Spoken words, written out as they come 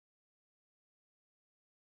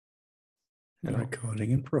Hello.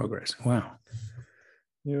 Recording in progress. Wow.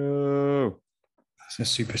 Yo. That's a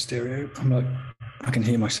super stereo. I can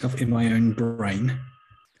hear myself in my own brain.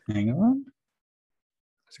 Hang on.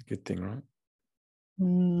 That's a good thing,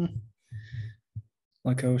 right?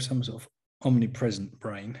 Like I was some sort of omnipresent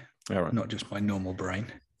brain, All right. not just my normal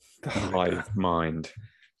brain. The hive mind.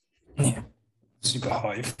 Yeah. Super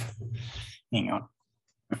hive. Hang on.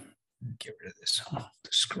 Get rid of this off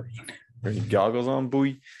the screen. Got your goggles on,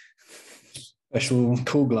 boy? Special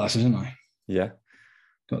cool glasses, isn't I? Yeah.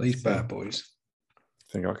 Got these bad boys.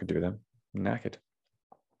 I think I could do them. Knackered.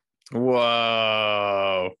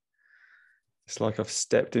 Whoa. It's like I've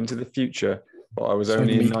stepped into the future, but I was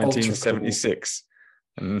only in 1976.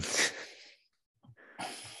 And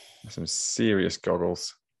some serious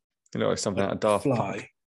goggles. You look like something out of Daft Punk.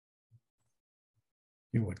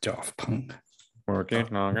 You were Daft Punk. Work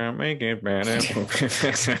it, not gonna make it better.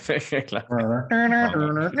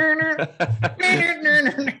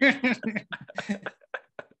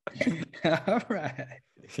 All right.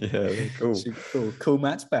 Yeah, cool. Super cool. Cool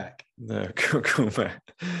Matt's back. No, cool Matt.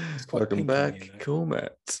 Welcome back, Cool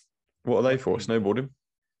Matt. What are they for? Snowboarding?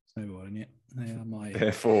 Snowboarding, yeah. They are my.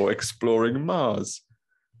 They're for exploring Mars.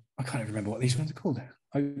 I can't even remember what these ones are called.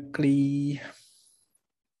 Oakley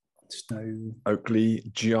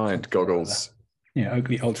giant goggles. Yeah,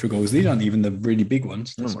 Oakley Ultra goggles. These aren't even the really big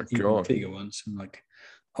ones. Oh my god, bigger ones, and like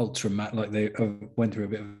ultra matte. Like they went through a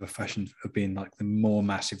bit of a fashion of being like the more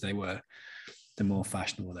massive they were, the more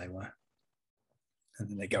fashionable they were. And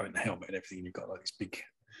then they go in the helmet and everything. And you've got like this big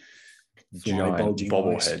giant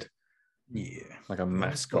bobblehead. Yeah, like a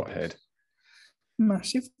mascot head.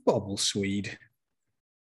 Massive bobble Swede.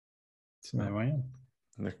 So there I am.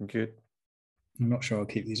 Looking good. I'm not sure I'll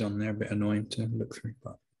keep these on. They're a bit annoying to look through,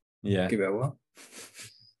 but yeah, give it a whirl.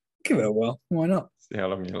 Give it a whirl. Why not? See how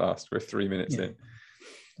long you last. We're 3 minutes in.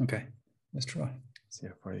 Okay, let's try. See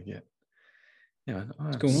how far you get. Yeah,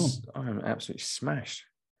 what's going on? I'm absolutely smashed.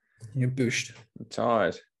 You're bushed. I'm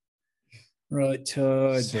tired. Right,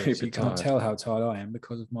 tired. Super so you can't tell how tired I am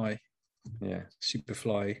because of my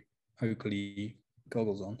Superfly Oakley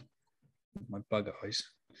goggles on. My bug eyes.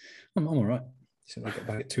 I'm all right. So I got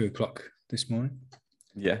back at 2:00 this morning.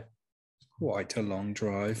 Yeah. Quite a long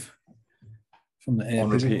drive from the air. On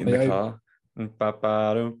repeat in the car. Yeah, for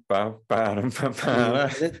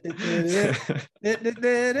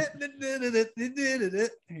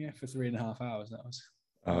 3.5 hours that was.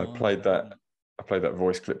 I played that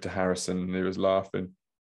voice clip to Harrison and he was laughing.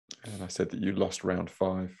 And I said that you lost round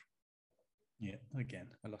 5. Yeah, again.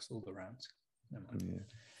 I lost all the rounds. Never mind. Yeah.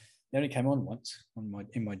 It only came on once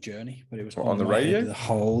in my journey, but it was on the radio the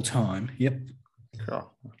whole time. Yep.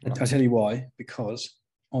 Oh, I'll tell you why. Because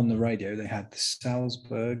on the radio they had the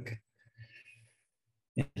Salzburg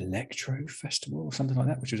Electro Festival or something like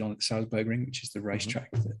that, which was on at the Salzburg Ring, which is the racetrack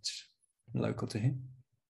that's local to him.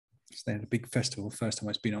 So they had a big festival. First time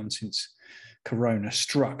it's been on since Corona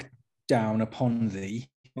struck down upon thee.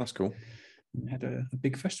 That's cool. We had a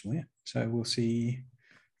big festival, yeah. So we'll see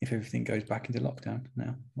if everything goes back into lockdown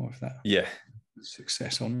now, or if that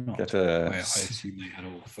success or not. I assume they had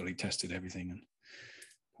all fully tested everything and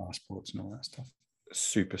passports and all that stuff.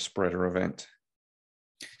 Super spreader event.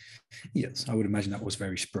 Yes, I would imagine that was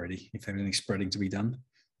very spready. If there was any spreading to be done,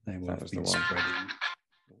 they would have been spreading. I'm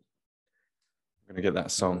going to get that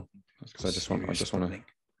song because I just want to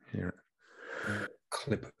hear it.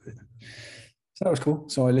 Clip of it. So that was cool.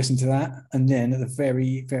 So I listened to that, and then at the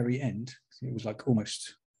very, very end, it was like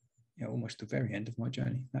almost the very end of my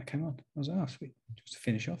journey. That came on. I was like, oh, sweet, just to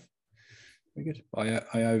finish off. Very good.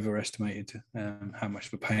 I overestimated how much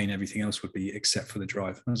of a pain everything else would be except for the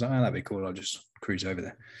drive. I was like, oh, that'd be cool. I'll just cruise over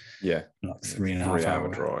there. Yeah. Like 3.5 hour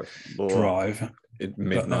drive. At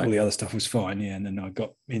midnight. But all the other stuff was fine, yeah. And then I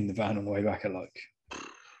got in the van on the way back at like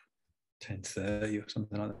 10:30 or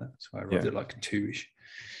something like that. So I arrived at like 2ish.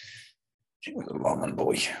 It was a long one,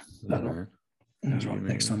 boy. That's right.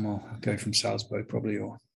 Next time I'll go from Salzburg probably,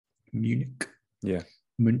 or Munich. Yeah.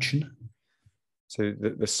 München. So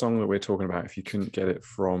the song that we're talking about, if you couldn't get it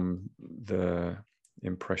from the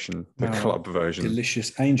impression, the club version.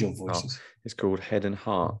 Delicious Angel Voices. It's called Head and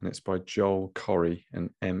Heart, and it's by Joel Corry and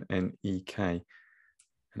MNEK.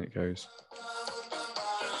 And it goes.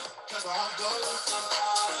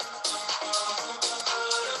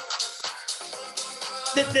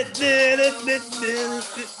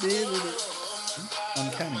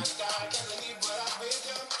 Uncanny.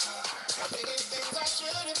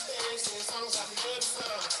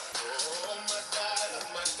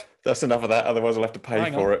 That's enough of that, otherwise I'll have to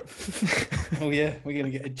pay for it. Oh yeah, we're going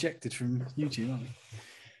to get ejected from YouTube, aren't we?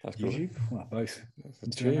 That's cool. YouTube? Well, both. That's a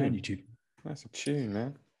Instagram tune. and YouTube. That's a tune,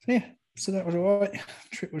 man. Yeah, So that was all right.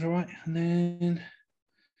 Trip was all right. And then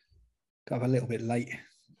got up a little bit late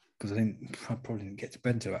because I probably didn't get to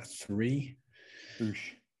bed until about 3.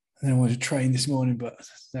 Oosh. And then I wanted to train this morning, but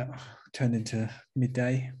that turned into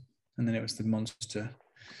midday. And then it was the monster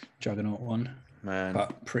juggernaut one. Man.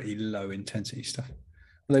 But pretty low intensity stuff.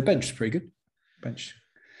 Although bench was pretty good. Bench.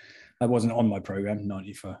 I wasn't on my program,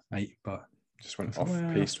 90 for 8, but just went off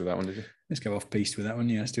piste with that one, did you? Let's go off piste with that one.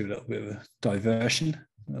 Yeah, let's do a little bit of a diversion,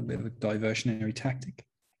 a little bit of a diversionary tactic.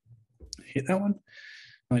 Hit that one.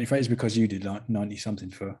 95 is because you did like 90 something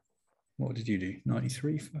for, what did you do?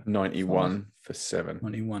 93 for 91 for 7.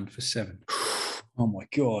 91 for 7. Oh my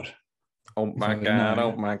God. Oh my God.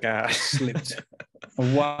 Oh my God. Slipped a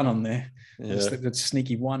 1 on there. Yeah. Slipped a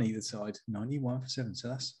sneaky 1 either side. 91 for 7. So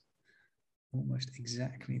that's almost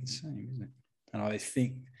exactly the same, isn't it? And I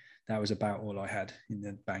think that was about all I had in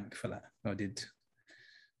the bank for that. I did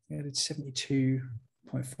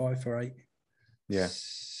 72.5 for 8. Yeah.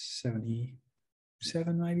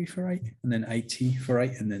 77 maybe for 8. And then 80 for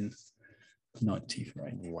 8. And then 90 for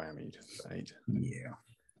 8. Whammied for 8. Yeah.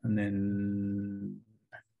 And then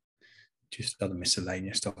just other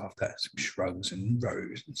miscellaneous stuff after that. Some shrugs and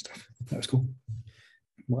rows and stuff. That was cool.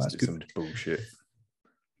 Well, that's good. Some bullshit.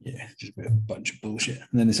 Yeah, just a bunch of bullshit.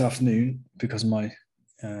 And then this afternoon, because my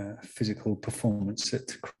physical performance at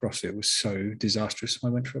CrossFit was so disastrous, I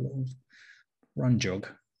went for a little run jog.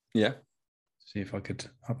 Yeah. See if I could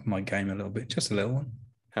up my game a little bit, just a little one.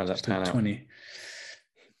 How's that pan out? 20.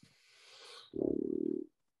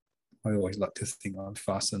 I always like to think I'm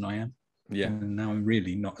faster than I am. Yeah. And now I'm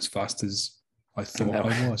really not as fast as I thought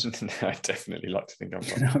I was. No, I definitely like to think I'm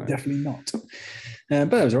fast. No, I'm definitely not.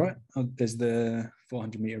 But that was all right. There's the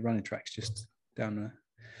 400-meter running tracks just down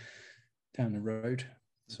the road.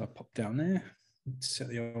 So I popped down there, set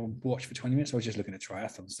the old watch for 20 minutes. I was just looking at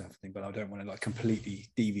triathlon stuff, but I don't want to like completely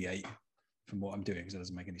deviate from what I'm doing because that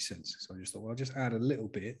doesn't make any sense. So I just thought, well, I'll just add a little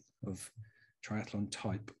bit of triathlon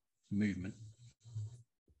type movement,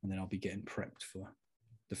 and then I'll be getting prepped for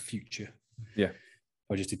the future. Yeah.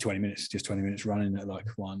 I just did 20 minutes running at like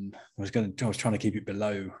one. I was trying to keep it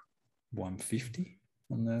below 150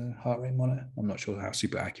 on the heart rate monitor. I'm not sure how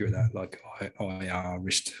super accurate that like IR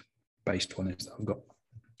wrist based one is that I've got.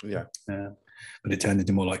 Yeah. But it turned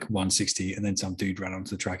into more like 160, and then some dude ran onto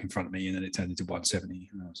the track in front of me, and then it turned into 170,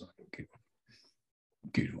 and I was like,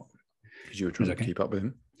 good one. Because you were trying to keep up with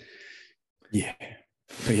him. Yeah.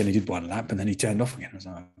 But he only did 1 lap, and then he turned off again. I was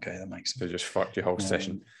like, okay, that makes sense. So just fucked your whole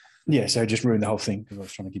session. Yeah, so it just ruined the whole thing because I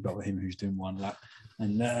was trying to keep up with him who's doing 1 lap.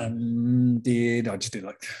 And I just did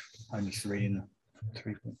like only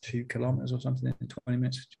 3.2 kilometers or something in 20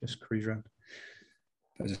 minutes, just cruise around.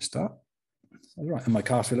 As a start. All right. And my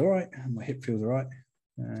calves feel all right, and my hip feels all right.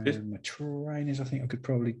 My trainers, I think I could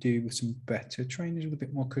probably do with some better trainers with a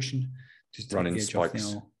bit more cushion. Just running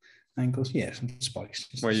spikes. Ankles, yeah, some spikes.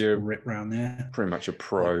 Just well, you're rip around there. Pretty much a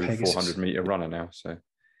pro 400-meter runner now, so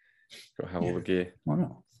got to have all the gear. Why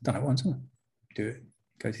not? Done it once, haven't I? Do it.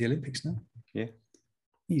 Go to the Olympics now. Yeah.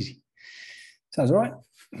 Easy. Sounds all right.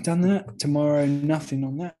 Done that. Tomorrow, nothing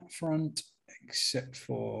on that front except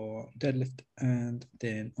for deadlift. And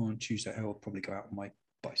then on Tuesday, I will probably go out on my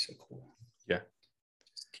bicycle. Yeah.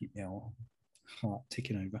 Just keep the old heart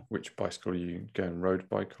ticking over. Which bicycle are you going, road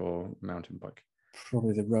bike or mountain bike?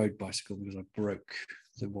 Probably the road bicycle because I broke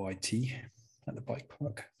the YT at the bike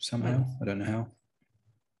park somehow. I don't know how.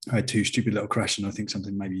 I had 2 stupid little crashes, and I think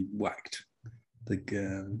something maybe whacked the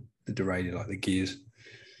derailleur, like the gears.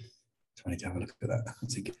 So I need to have a look at that. I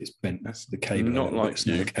think it's bent. That's the cable. Not like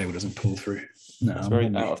so the cable doesn't pull through. No, it's very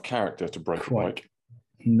out of character to break a bike.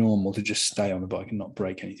 Normal to just stay on the bike and not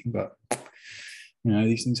break anything, but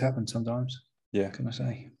these things happen sometimes. Yeah. What can I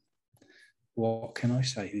say? What can I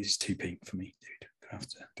say? This is too peak for me, dude. I have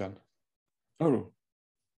to. Done. Oh.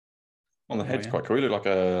 On the head's quite cool. You look like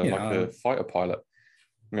a fighter pilot.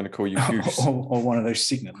 I'm going to call you Goose. or one of those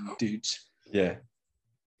signal dudes. Yeah.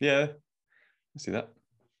 Yeah. I see that.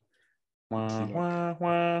 I don't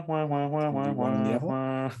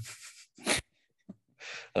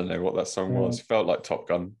know what that song was. It felt like Top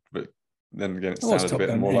Gun, but then again, it sounded a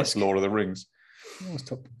bit more like Lord of the Rings. It was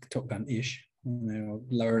Top Gun-ish. They were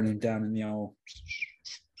lowering him down in the old.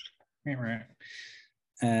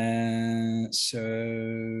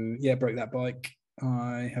 So yeah, broke that bike.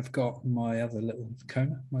 I have got my other little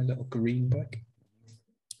Kona, my little green bike,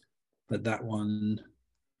 but that one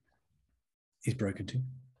is broken too.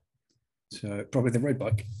 So probably the road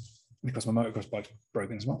bike, because my motocross bike's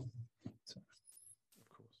broken as well. So, of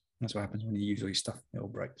course, that's what happens when you use all your stuff; it all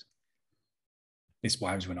breaks. It's what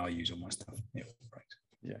happens when I use all my stuff; it all breaks.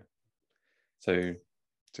 Yeah. So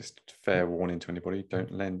Just fair warning to anybody: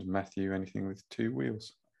 don't lend Matthew anything with 2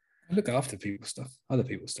 wheels. I look after people's stuff. Other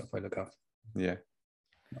people's stuff I look after. Yeah.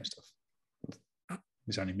 My stuff.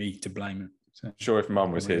 It's only me to blame. So, sure, if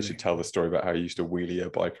Mum was here, she'd tell the story about how you used to wheelie her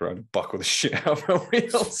bike around and buckle the shit out of her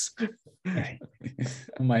wheels. I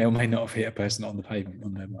may or may not have hit a person on the pavement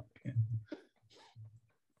on their bike. Yeah.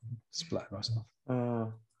 Splat myself.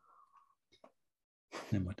 Never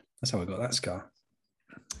mind. That's how I got that scar.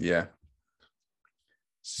 Yeah.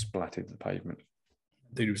 Splatted the pavement.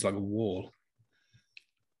 Dude, it was like a wall.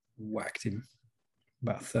 Whacked him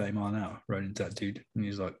about 30 mile an hour, rode into that dude, and he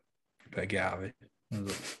was like, "You better get out of it." I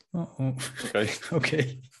was like, "Oh, Okay.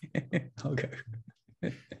 okay, I'll go."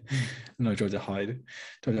 And I tried to hide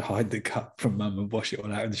the cut from Mum and wash it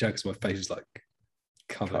all out in the shower because my face was like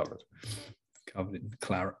covered in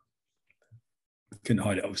claret. Couldn't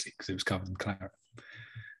hide it obviously because it was covered in claret.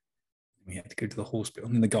 We had to go to the hospital,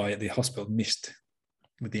 and the guy at the hospital missed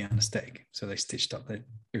with the anaesthetic, so they stitched up the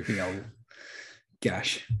old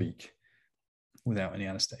gash Beak without any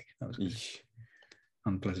anaesthetic. That was good. Eesh.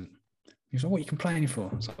 Unpleasant. He was like, "What are you complaining for?"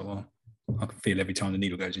 I was like, "Well, I can feel every time the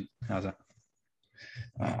needle goes in. How's that?"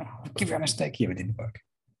 I'll give you anaesthetic. Yeah, it didn't work.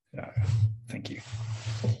 Thank you.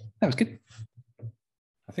 That was good.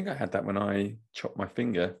 I think I had that when I chopped my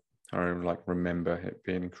finger. I remember it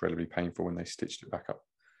being incredibly painful when they stitched it back up.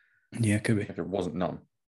 Yeah, could be. Like it wasn't numb,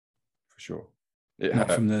 for sure. It Not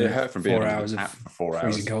hurt from the it hurt from being 4 under hours the of tap for 4 hours.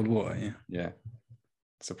 freezing cold water. Yeah. Yeah.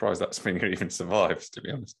 Surprised that finger even survives, to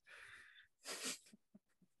be honest.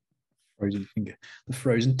 Frozen finger, the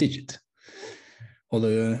frozen digit, or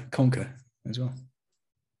the conker as well.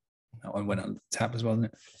 That one went under the tap as well,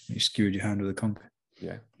 didn't it? You skewered your hand with a conker.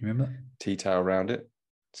 Yeah. You remember that? Tea towel around it,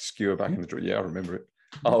 skewer back in the drawer. Yeah, I remember it.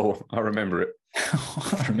 Oh, I remember it.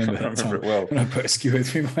 I remember that time it well. when I put a skewer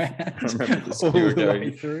through my hand. I remember the skewer all the going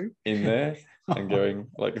way through in there and going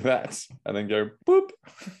like that, and then going boop.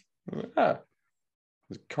 There's a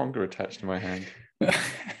conker attached to my hand.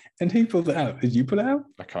 And who pulled it out? Did you pull it out?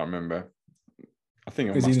 I can't remember. I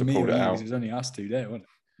think I Was must either have me or pulled it you? out. 'Cause it was only us two there, wasn't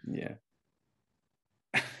Yeah.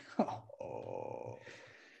 it? Oh.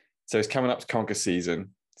 So it's coming up to conker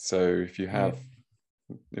season. So if you have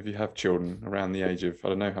children around the age of, I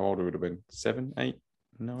don't know how old it would have been, 7, 8,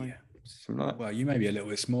 9, Yeah. something like that. Well, you may be a little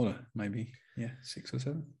bit smaller, maybe. Yeah, 6 or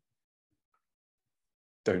 7.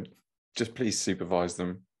 Don't just please supervise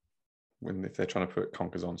them if they're trying to put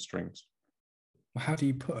conkers on strings. Well, how do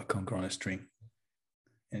you put a conker on a string?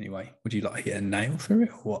 Anyway, would you like hit a nail through it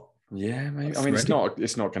or what? Yeah, maybe. Like I mean, thread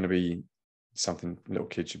it's not going to be something little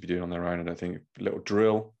kids should be doing on their own. I don't think. Little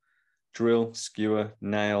drill, skewer,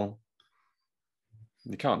 nail.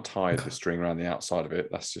 You can't tie the string around the outside of it.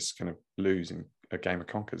 That's just kind of losing a game of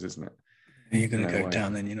conkers, isn't it? You're going to No go way.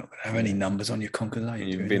 down, then you're not going to have any numbers on your conker, are And you?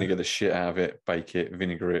 you doing vinegar that? the shit out of it, bake it,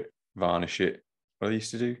 vinegar it, varnish it. What they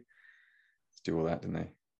used to do? Do all that, didn't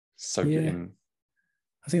they? Soak it Yeah. in.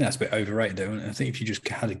 I think that's a bit overrated, though. Isn't it? I think if you just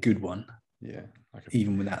had a good one, Yeah. Like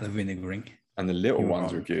even without the vinegaring. and the little you were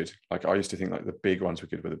ones were wrong. good. Like I used to think like the big ones were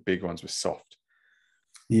good, but the big ones were soft.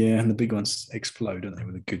 Yeah, and the big ones explode, don't they,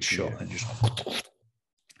 with a good shot Yeah. and just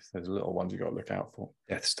So there's little ones you got to look out for.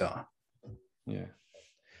 Death Star. Yeah.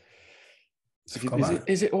 So Forgot about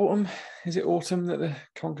is it autumn? Is it autumn that the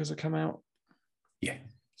conkers have come out? Yeah.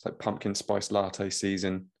 It's like pumpkin spice latte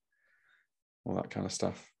season, all that kind of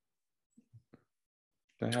stuff.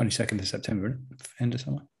 22nd of September, isn't it? End of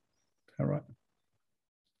summer. Is that right?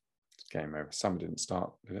 It's game over. Summer didn't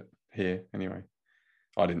start, did it? Here, anyway.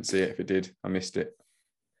 I didn't see it. If it did, I missed it.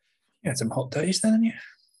 You had some hot days then, didn't you?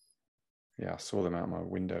 Yeah, I saw them out my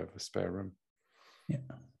window of a spare room. Yeah.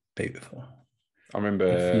 Beautiful. I remember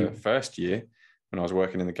If you- first year when I was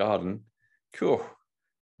working in the garden. Cool.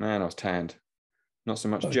 Man, I was tanned. Not so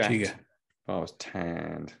much Oh, jacked, jigger. but I was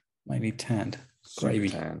tanned. Mainly tanned. Super Gravy.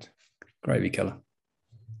 tanned. Gravy colour.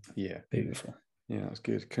 Yeah. Beautiful. Yeah, that was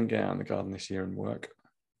good. Couldn't get out in the garden this year and work.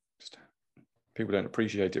 Just people don't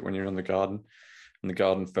appreciate it when you're on the garden and the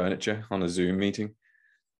garden furniture on a Zoom meeting.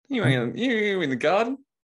 You in the garden?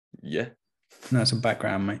 Yeah. No, it's a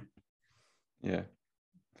background, mate. Yeah.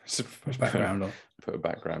 Put a background on. Put a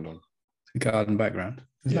background on. It's a garden background.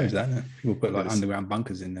 There's Yeah. loads of that, isn't there? People put like There's- underground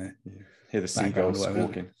bunkers in there. Yeah. Hear the Background, seagulls whatever.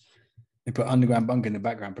 squawking. They put underground bunker in the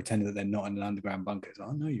background, pretending that they're not in an underground bunker. It's like,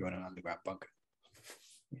 I know you're in an underground bunker.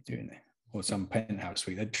 What are you doing there? Or some penthouse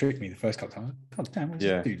suite. They tricked me the first couple of times. God damn, what's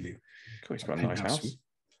Yeah. this dude live? Cool, he's got a nice house. suite.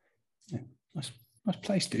 Yeah, nice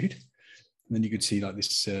place, dude. And then you could see like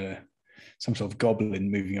this some sort of goblin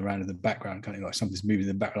moving around in the background, kind of like something's moving in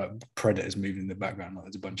the background, like predators moving in the background, like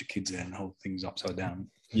there's a bunch of kids there and the whole thing's upside down.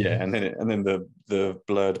 Yeah, and then the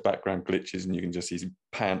blurred background glitches and you can just see his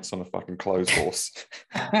pants on a fucking clothes horse.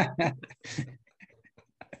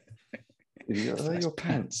 They're your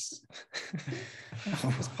pants.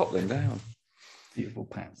 Just pop them down. Beautiful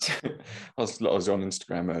pants. I was on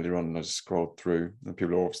Instagram earlier on and I just scrolled through and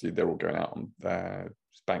people are obviously, they're all going out on their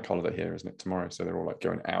bank holiday here, isn't it, tomorrow? So they're all like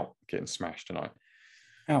going out, getting smashed tonight.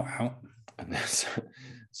 Out. And then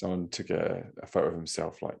someone took a photo of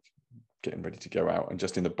himself like getting ready to go out, and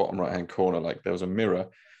just in the bottom right hand corner, like there was a mirror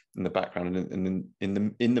in the background, and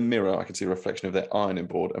in the mirror I could see a reflection of their ironing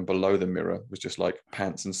board, and below the mirror was just like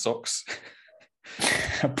pants and socks.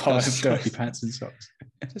 A pile of dirty pants and socks.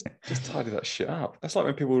 just tidy that shit up. That's like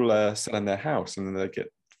when people sell in their house and then they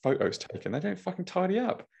get photos taken. They don't fucking tidy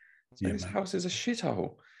up. It's like, this house is a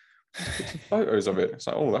shithole. Put some photos of it. It's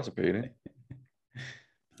like, oh, that's appealing.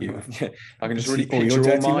 Yeah, I can just really picture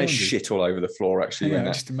all my shit all over the floor. Actually, yeah,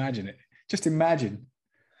 just imagine it. Just imagine.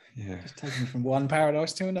 Yeah, just taking from one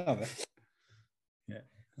paradise to another. Yeah,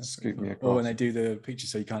 scoop me across. Or when they do the picture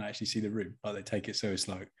so you can't actually see the room, like they take it so it's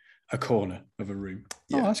like a corner of a room.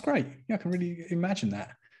 Yeah. Oh, that's great. Yeah, I can really imagine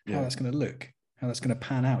that. How that's going to look. How that's going to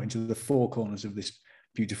pan out into the four corners of this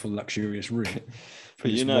beautiful, luxurious room.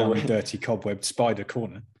 But you know, dirty cobweb spider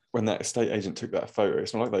corner. When that estate agent took that photo,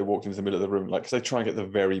 it's not like they walked into the middle of the room, like, because they try and get the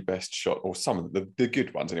very best shot, or some of the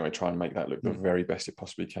good ones anyway, try and make that look the very best it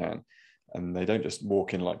possibly can. And they don't just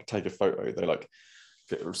walk in, like, take a photo. They like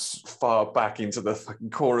get as far back into the fucking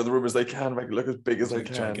core of the room as they can, make it look as big as they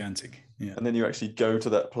can. Gigantic. Yeah. And then you actually go to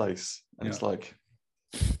that place, and it's like,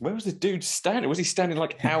 where was the dude standing? Was he standing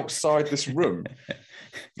like outside this room?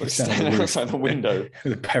 Like standing outside the window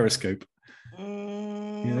with a periscope.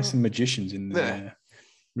 Yeah, there's some magicians in the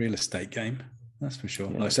real estate game, that's for sure.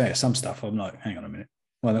 Like I say, some stuff I'm like, hang on a minute.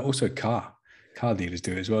 Well, they're also car dealers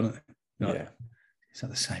do it as well, don't they? Like, is that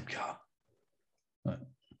the same car? Like,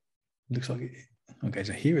 looks like it. Okay,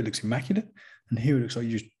 so here it looks immaculate, and here it looks like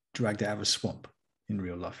you just dragged it out of a swamp in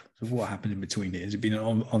real life. So what happened in between it? Has it been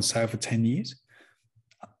on sale for 10 years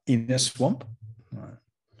in a swamp? Right.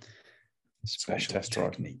 Special test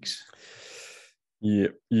techniques.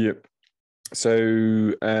 Yep.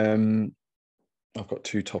 So I've got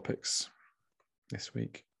two topics this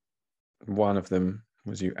week. One of them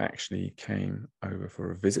was you actually came over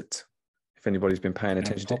for a visit. If anybody's been paying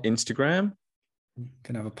attention to Instagram.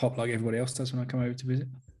 Can have a pop like everybody else does when I come over to visit.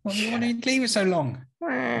 Why didn't you leave it so long?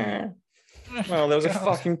 Well, there was a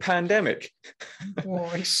fucking pandemic.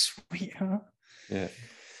 Boy, sweetheart. Yeah.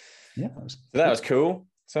 Yeah. That was cool.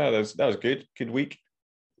 So that was good. Good week.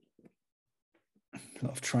 A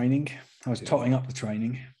lot of training. I was totting up the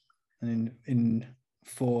training. And in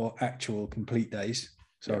 4 actual complete days,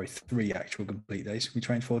 3 actual complete days, we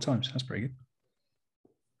trained 4 times. That's pretty good.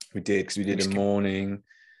 We did, because we did a morning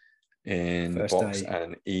in the box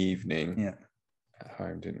and an evening at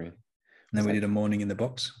home, didn't we? And then we did a morning in the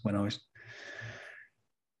box when I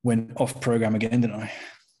went off program again, didn't I?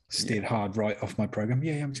 Steered hard right off my program.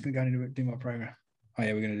 Yeah, I'm just going to go and do my program. Oh,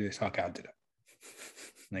 yeah, we're going to do this. Okay, I'll do that.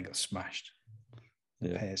 And they got smashed.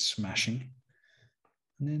 The pairs smashing.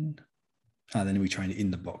 And then we trained it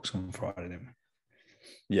in the box on Friday, didn't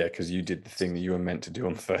we? Yeah, because you did the thing that you were meant to do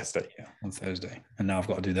on Thursday. Yeah, on Thursday. And now I've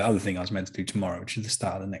got to do the other thing I was meant to do tomorrow, which is the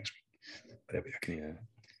start of the next week. But it'll be okay. Yeah.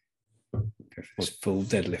 Go for this full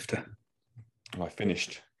deadlifter. I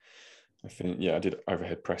finished. Yeah, I did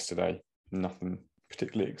overhead press today. Nothing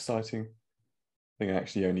particularly exciting. I think I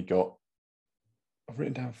actually only got, I've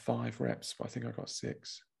written down 5 reps, but I think I got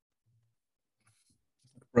 6.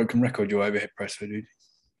 Broken record, your overhead press, dude.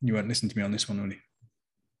 You won't listen to me on this one, will you?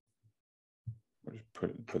 I'll just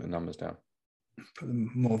put the numbers down. Put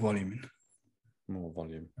more volume in. More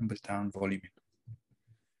volume. Numbers down, volume in.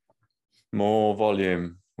 More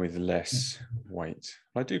volume with less weight.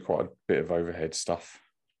 I do quite a bit of overhead stuff,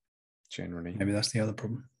 generally. Maybe that's the other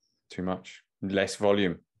problem. Too much. Less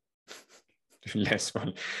volume. Less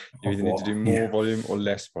volume. You either need to do more volume or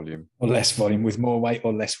less volume. Or less volume with more weight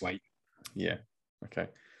or less weight. Yeah. Okay.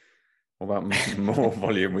 What about more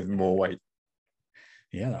volume with more weight?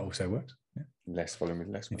 Yeah, that also works. Yeah. Less volume with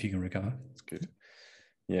less weight. If you can recover. That's good.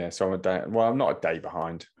 Yeah, so I'm a day. Well, I'm not a day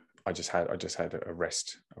behind. I just had a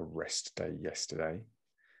rest day yesterday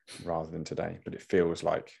rather than today. But it feels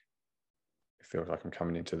like I'm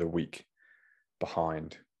coming into the week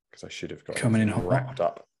behind, because I should have got coming in wrapped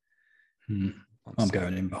up. I'm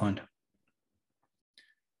going in behind.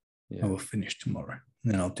 Yeah. I will finish tomorrow.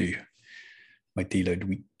 And then I'll do my deload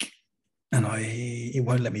week. And it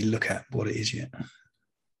won't let me look at what it is yet.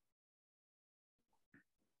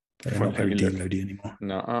 They're Won't not let very you look. D-loady anymore.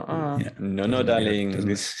 No, Yeah. no, Doesn't darling. doesn't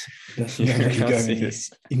You let you can't go see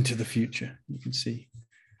this. into the future. You can see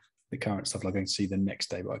the current stuff. Like I can see the next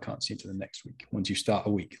day, but I can't see into the next week. Once you start a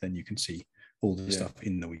week, then you can see all the stuff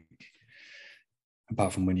in the week.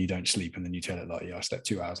 Apart from when you don't sleep and then you tell it like, yeah, I slept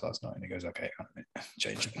 2 hours last night, and it goes, okay,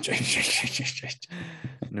 change.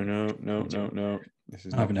 No. This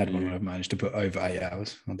is I haven't not had for one you. where I've managed to put over 8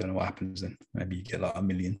 hours. I don't know what happens then. Maybe you get like 1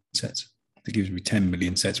 million sets. It gives me 10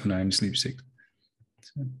 million sets when I only sleep 6.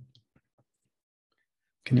 So,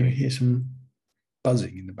 can you hear some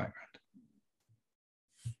buzzing in the background?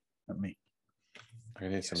 Not me. I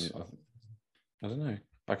can hear some. I don't know.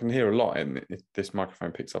 I can hear a lot, and this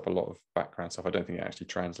microphone picks up a lot of background stuff. I don't think it actually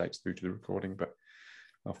translates through to the recording, but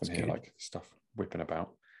I often hear like stuff whipping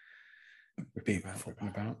about. Whipping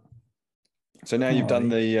about. So now you've done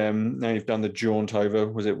the jaunt over.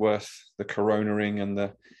 Was it worth the coronaring and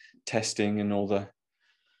the testing and all the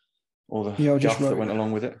guff that went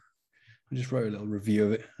along with it? I just wrote a little review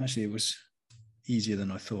of it. Actually, it was easier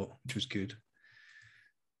than I thought, which was good.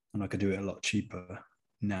 And I could do it a lot cheaper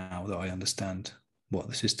now that I understand what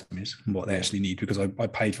the system is and what they actually need, because I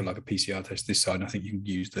paid for like a PCR test this side, and I think you can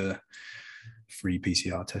use the free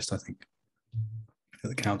PCR test, I think, that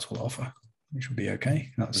the council offer, which will be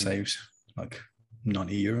okay. That saves like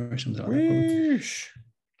 €90 or something like that.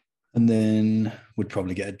 And then would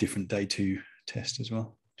probably get a different day 2 test as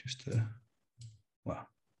well, just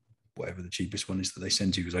whatever the cheapest one is that they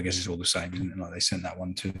send you, because I guess it's all the same, isn't it? Like they sent that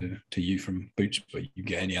one to you from Boots, but you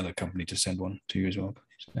get any other company to send one to you as well.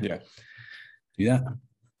 So yeah, do that,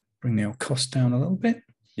 bring the old cost down a little bit.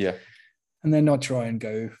 Yeah. And then I'll try and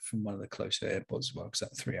go from one of the closer airports as well, because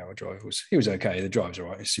that 3-hour drive was okay. The drive's all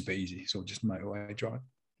right. It's super easy. It's all just motorway drive,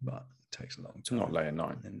 but it takes a long time. Not late at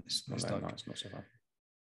night. And it's not like, night. It's not so bad.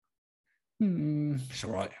 It's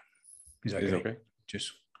all right. It's okay. It's okay.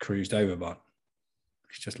 Just cruised over, but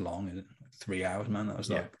it's just long, isn't it? 3 hours, man. That was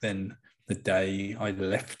like, then the day I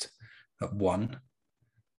left at 1,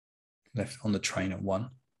 left on the train at 1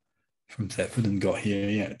 from Thetford and got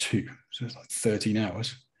here at 2. So it's like 13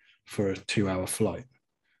 hours for a 2-hour flight.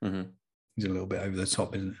 It's a little bit over the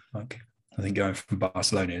top, isn't it? Like, I think going from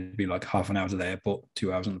Barcelona, it'd be like half an hour to the airport,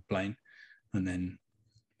 2 hours on the plane, and then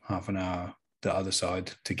half an hour the other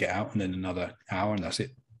side to get out, and then another hour, and that's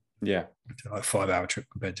it. Yeah. So like a 5-hour trip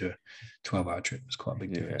compared to a 12-hour trip. It's quite a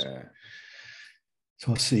big difference. Yeah.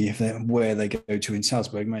 So I'll see where they go to in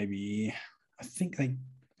Salzburg. Maybe, I think they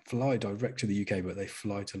fly direct to the UK, but they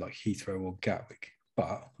fly to like Heathrow or Gatwick.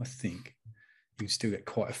 But I think you can still get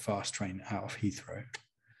quite a fast train out of Heathrow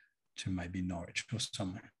to maybe Norwich or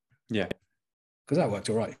somewhere. Yeah. Because that worked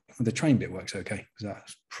all right. The train bit works okay, because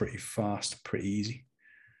that's pretty fast, pretty easy.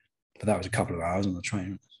 But that was a couple of hours on the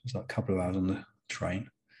train. It was like a couple of hours on the train,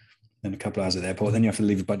 then a couple of hours at the airport. Then you have to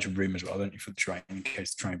leave a bunch of room as well, don't you, for the train, in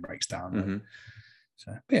case the train breaks down.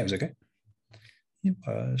 So, but yeah, it was okay. It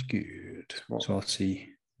was good. What? So I'll see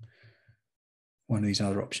one of these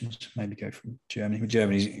other options. Maybe go from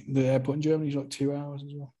Germany. The airport in Germany is like 2 hours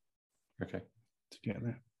as well. Okay. To get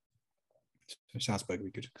there. So Salzburg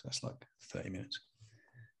would be good, because that's like 30 minutes.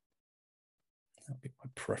 That would be my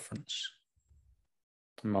preference.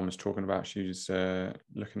 Mum was talking about she was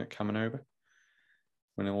looking at coming over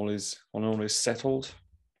when all is settled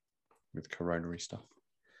with coronary stuff.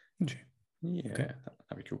 Yeah, okay.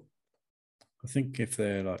 That'd be cool. I think if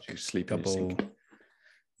they're like sleep double,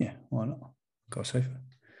 yeah, why not? Got a sofa,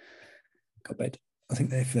 got a bed. I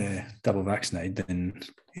think if they're double vaccinated, then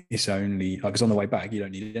it's only like, because on the way back you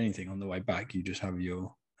don't need anything. On the way back, you just have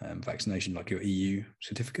your vaccination, like your EU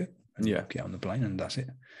certificate, and get on the plane, and that's it.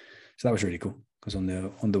 So that was really cool, because on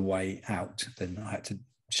the way out, then I had to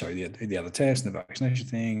show the other test and the vaccination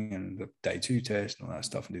thing and the day 2 test and all that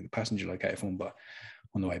stuff, and do the passenger locator form. But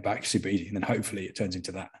on the way back, super easy. And then hopefully it turns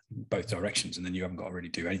into that both directions, and then you haven't got to really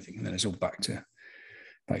do anything. And then it's all back to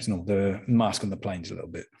normal. The mask on the plane is a little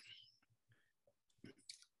bit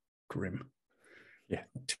grim. Yeah,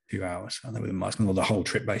 2 hours. And then with a mask on the whole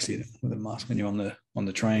trip, basically, with a mask when you're on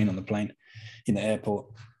the train, on the plane, in the airport.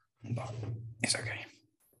 But it's okay.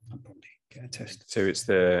 I'll probably get a test. So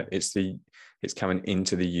it's coming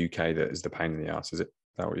into the UK that is the pain in the ass, is it? Is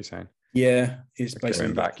that what you're saying? Yeah, it's basically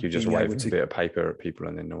going back. You just waving a bit of paper at people,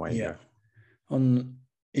 and then away you go. On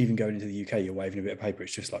even going into the UK, you're waving a bit of paper.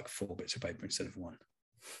 It's just like 4 bits of paper instead of 1,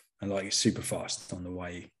 and like it's super fast on the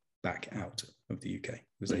way back out of the UK,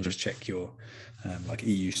 because they just check your like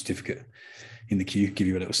EU certificate in the queue, give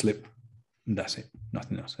you a little slip, and that's it.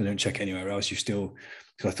 Nothing else. They don't check anywhere else. You still,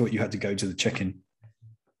 because I thought you had to go to the check-in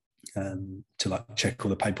to like check all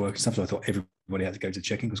the paperwork and stuff. So I thought everybody had to go to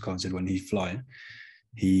check-in, because Colin said when he's flying,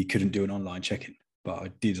 he couldn't do an online check-in. but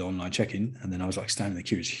I did online check-in, and then I was like standing in the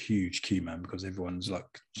queue. It's a huge queue, man, because everyone's like,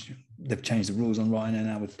 they've changed the rules on Ryanair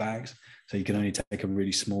now with bags, so you can only take a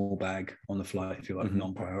really small bag on the flight if you're like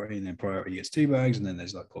non-priority, and then priority gets 2 bags, and then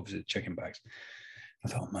there's like obviously check-in bags. I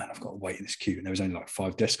thought, oh, man, I've got to wait in this queue, and there was only like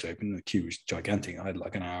 5 desks open, and the queue was gigantic. I had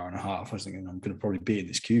like an hour and a half. I was thinking I'm going to probably be in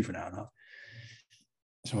this queue for an hour and a half.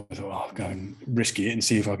 So I thought, oh, I'll go and risk it and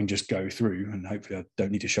see if I can just go through, and hopefully I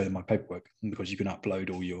don't need to show them my paperwork, because you can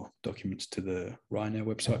upload all your documents to the Ryanair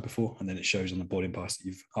website before, and then it shows on the boarding pass that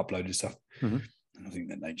you've uploaded stuff. And I think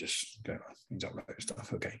then they just go, things upload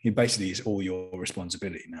stuff. Okay. It basically is all your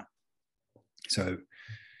responsibility now. So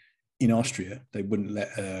in Austria, they wouldn't let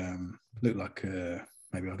look like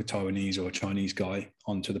maybe like a Taiwanese or a Chinese guy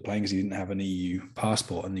onto the plane because he didn't have an EU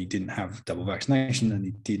passport, and he didn't have double vaccination, and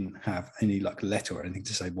he didn't have any like letter or anything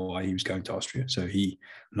to say why he was going to Austria. So I'm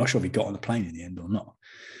not sure if he got on the plane in the end or not.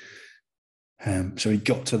 So he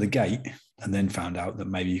got to the gate and then found out that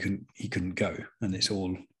maybe he couldn't go, and it's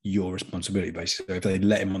all your responsibility basically. So if they'd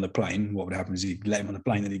let him on the plane, what would happen is he'd let him on the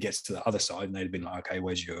plane, then he gets to the other side, and they'd been like, okay,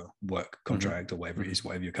 where's your work contract or whatever it is,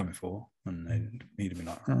 whatever you're coming for, and he'd have been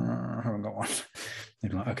like, I haven't got one. They'd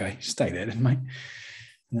be like, okay, stay there then, mate.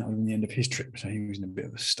 And that would be the end of his trip. So he was in a bit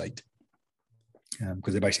of a state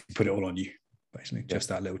because they basically put it all on you, basically just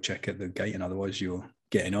that little check at the gate, and otherwise you're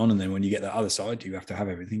getting on, and then when you get the other side, you have to have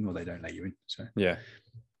everything, or they don't let you in. So yeah,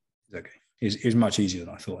 it's okay. It was much easier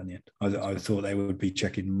than I thought in the end. I thought they would be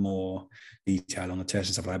checking more detail on the test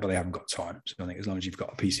and stuff like that, but they haven't got time. So I think as long as you've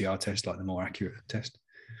got a PCR test, like the more accurate test,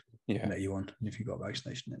 let you on. And if you've got a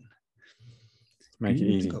vaccination, then make it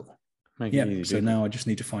easy. Make it easy. So now I just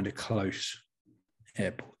need to find a close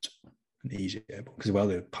airport, an easy airport, because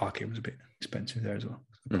the parking was a bit expensive there as well.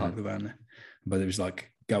 Park the van there, but it was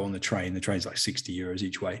like go on the train. The train's like €60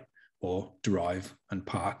 each way, or drive and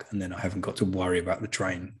park, and then I haven't got to worry about the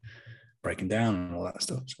train breaking down and all that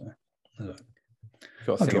stuff. So you've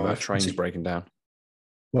got to think about trains breaking down.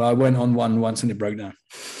 Well, I went on one once and it broke down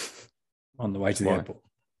on the way to the airport.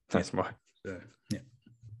 That's why. So,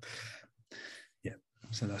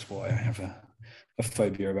 so that's why I have a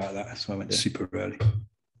phobia about that. So I went super early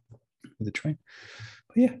with the train.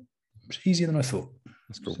 But yeah, it's easier than I thought.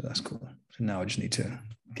 That's cool. So that's cool. So now I just need to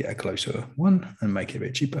get a closer one and make it a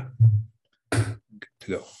bit cheaper. Good to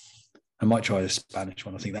go. I might try the Spanish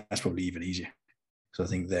one. I think that's probably even easier. So I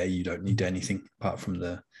think there you don't need anything apart from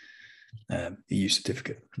the EU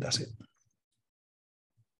certificate. That's it.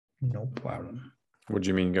 No problem. What do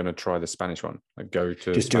you mean going to try the Spanish one? Like go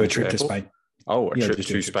to just do a trip to Spain. Oh, a trip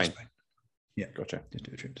to Spain. Yeah. Gotcha. Just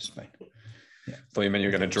do a trip to Spain. Yeah. Thought you meant you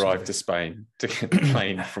were going to drive to Spain to get the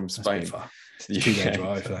plane from Spain. It's a 2-day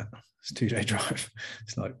drive for that. It's a 2-day drive.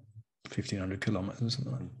 It's like 1,500 kilometers or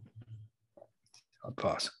something like that. I'd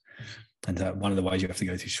pass. And one of the ways you have to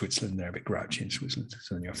go through Switzerland, they're a bit grouchy in Switzerland.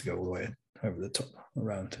 So then you have to go all the way over the top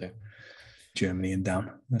around Germany and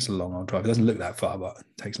down. That's a long old drive. It doesn't look that far, but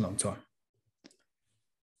it takes a long time.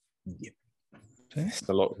 Yeah. So, it's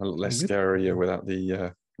a lot less scary without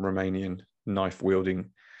the Romanian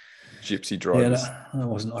knife-wielding gypsy drivers. Yeah, that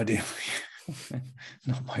wasn't ideal.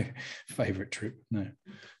 Not my favourite trip. No, that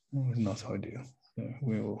was not ideal. So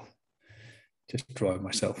we'll just drive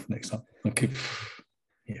myself next time. Okay.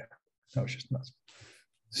 Yeah, that was just nuts.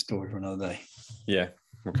 Story for another day. Yeah,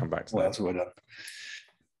 we'll come back to that. What else have I done?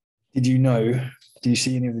 Did you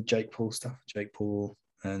see any of the Jake Paul stuff? Jake Paul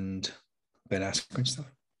and Ben Askren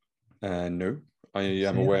stuff? No. I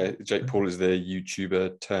am aware Jake Paul is the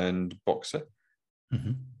YouTuber turned boxer.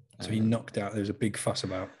 Mm-hmm. So he knocked out. There was a big fuss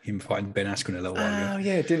about him fighting Ben Askren a little while ago. Oh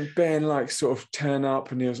yeah, didn't Ben like sort of turn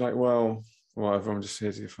up and he was like, well, whatever, I'm just here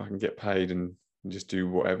if I can get paid and just do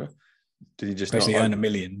whatever. Did he just basically earn $1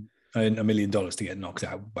 million to get knocked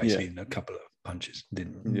out basically in a couple of punches?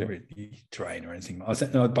 Didn't really train or anything.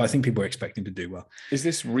 But I think people were expecting to do well. Is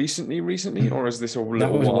this recently, or is this a little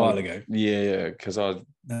that was a while ago? Yeah, because I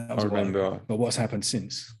remember. But what's happened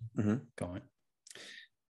since? Mm-hmm. Go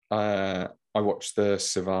on. I watched the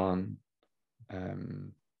Sivan,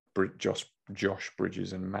 Josh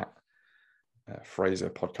Bridges and Matt Fraser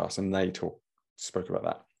podcast, and they spoke about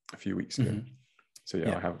that a few weeks ago. Mm-hmm. So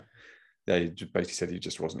I have. They basically said he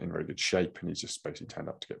just wasn't in very good shape, and he just basically turned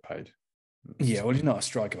up to get paid. Yeah, well, he's not a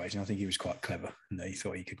striker, basically. I think he was quite clever, and he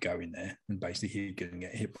thought he could go in there, and basically he couldn't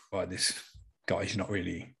get hit by this guy. He's not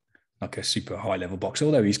really like a super high level boxer,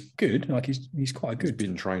 although he's good. Like he's quite good. He's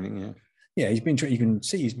been training, yeah. Yeah, he's been. You can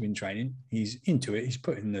see he's been training. He's into it. He's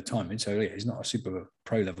putting the time in. So yeah, he's not a super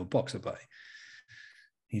pro level boxer, but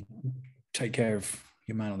he take care of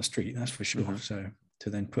your man on the street. That's for sure. Mm-hmm. So to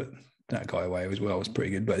then put that guy away as well was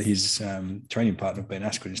pretty good. But his training partner Ben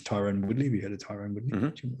Askren is Tyrone Woodley. Have you heard of Tyrone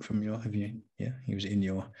Woodley from your? Have you? Yeah, he was in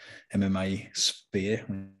your MMA sphere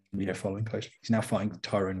when you were following closely. He's now fighting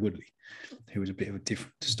Tyrone Woodley, who was a bit of a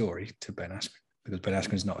different story to Ben Askren, because Ben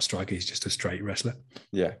Askren's not a striker; he's just a straight wrestler.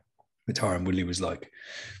 Yeah, but Tyrone Woodley was like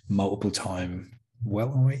multiple time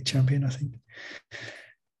welterweight champion, I think,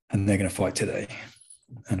 and they're going to fight today.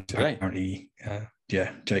 And apparently,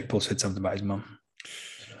 Jake Paul said something about his mum.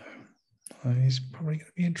 So he's probably going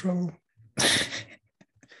to be in trouble.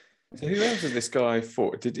 So who else has this guy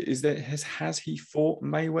fought? Has he fought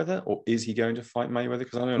Mayweather, or is he going to fight Mayweather?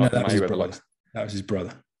 Because I know Mayweather. That was his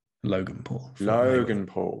brother, Logan Paul. Logan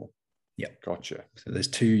Paul. Yeah, gotcha. So there's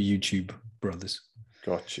two YouTube brothers.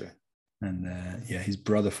 Gotcha. And his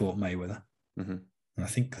brother fought Mayweather. Mm-hmm. And I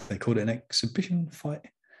think they called it an exhibition fight.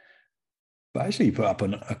 But actually, he put up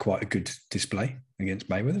quite a good display against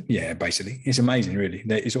Mayweather. Yeah, basically. It's amazing, really.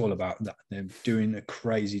 It's all about that. They're doing a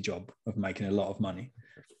crazy job of making a lot of money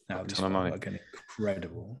out of this fight, like an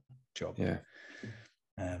incredible job. Yeah.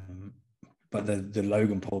 But the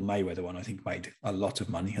Logan Paul Mayweather one, I think, made a lot of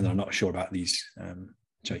money. And I'm not sure about these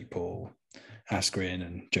Jake Paul Askren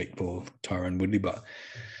and Jake Paul Tyrone Woodley, but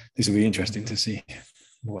this will be interesting to see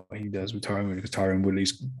what he does with Tyrone Woodley, because Tyrone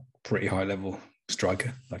Woodley's pretty high level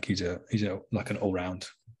striker. Like he's like an all round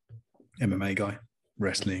MMA guy,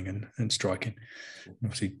 wrestling and striking.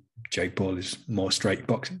 Obviously, Jake Paul is more straight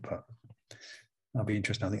boxing, but that'll be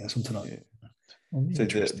interesting. I think that's something like. So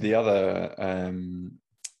the other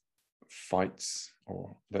fights,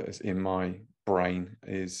 or that is in my brain,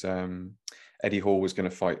 is Eddie Hall was going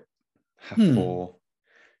to fight Hafthor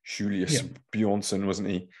Julius Bjornsson, wasn't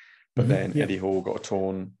he? But then Eddie Hall got a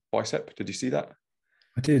torn bicep. Did you see that?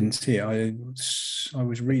 I didn't see it. I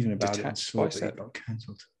was reading about detached it. Bicep. It got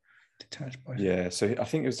cancelled. Detached bicep. Yeah, so I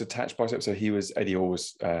think it was detached bicep. So Eddie Hall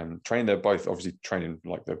was training. They're both obviously training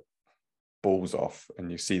like the balls off,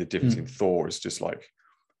 and you see the difference in Thor is just like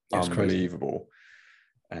unbelievable.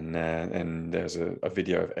 Crazy. And there's a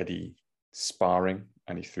video of Eddie sparring,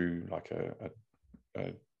 and he threw like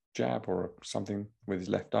a jab or something with his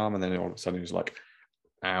left arm, and then all of a sudden he was like,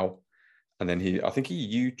 "Ow!" And then I think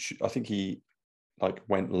he like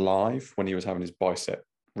went live when he was having his bicep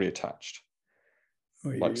reattached.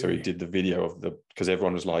 So he did the video of because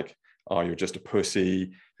everyone was like, "Oh, you're just a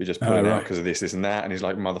pussy. You're just pulling out because of this, and that." And he's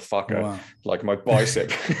like, "Motherfucker, like my bicep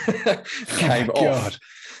came off."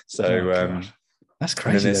 So that's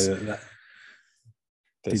crazy.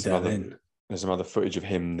 There's some other footage of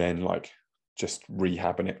him then like just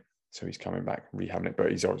rehabbing it. So he's coming back, rehabbing it.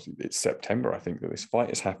 But it's September, I think, that this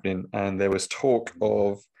fight is happening. And there was talk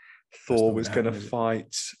of Thor was going to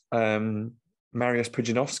fight Mariusz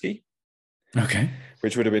Pudzianowski. Okay.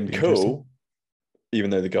 Which would have been cool, even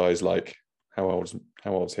though the guy's like, how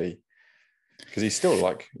old's he? Because he's still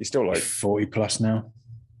like 40 plus now.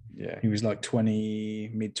 Yeah. He was like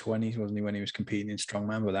mid-20s, wasn't he, when he was competing in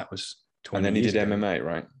strongman? But that was 20 And then he did ago. MMA,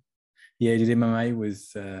 right? Yeah, he did MMA with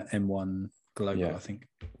M1 Global, I think.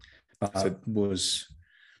 But was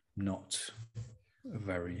not a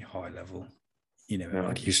very high level. You know,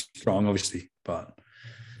 like he's strong, obviously, but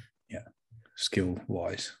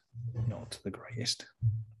skill-wise, not the greatest.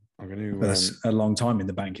 I'm going to. But that's a long time in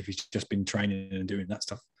the bank if he's just been training and doing that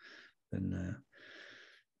stuff. Then,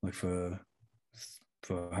 like for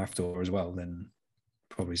Hafthor as well, then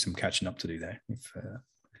probably some catching up to do there.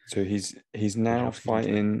 So he's now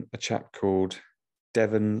fighting a chap called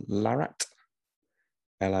Devon Larratt,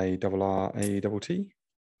 Larratt.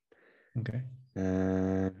 Okay.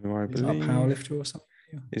 Who I believe is that a powerlifter or something?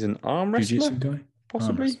 He's an arm wrestler, jiu-jitsu guy,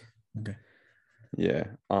 possibly. Okay. Yeah,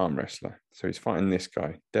 arm wrestler. So he's fighting this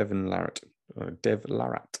guy, Devon Larratt, Dev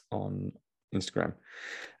Larratt on Instagram.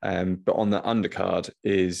 But on the undercard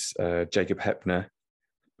is Jacob Hepner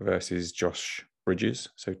versus Josh Bridges.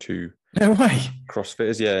 So two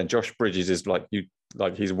CrossFitters. Yeah, and Josh Bridges is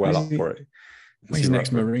he's well up for it. He's an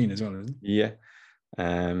ex-Marine as well, isn't he? Yeah.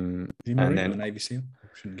 Is he Marine or Navy SEAL?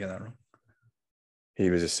 Shouldn't get that wrong. He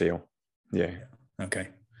was a SEAL. Yeah. Okay.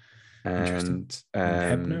 And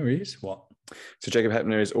Hepner is what? So Jacob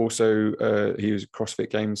Hepner is also he was a CrossFit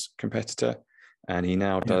Games competitor, and he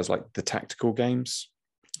now does like the tactical games.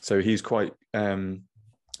 So he's quite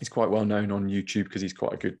well known on YouTube because he's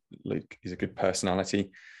quite a good he's a good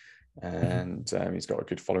personality, and he's got a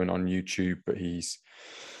good following on YouTube. But he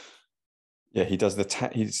does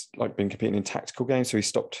he's like been competing in tactical games. So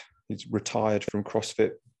he's retired from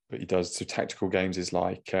CrossFit, but he does. So tactical games is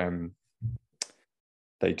like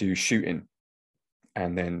they do shooting,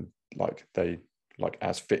 and then like they like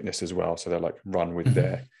as fitness as well. So they're like run with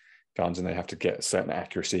their guns, and they have to get certain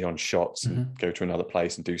accuracy on shots and go to another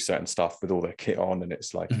place and do certain stuff with all their kit on, and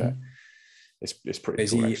it's like it's pretty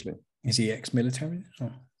cool actually. Is he ex-military?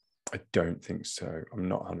 Oh. I don't think so. I'm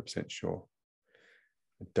not 100% sure.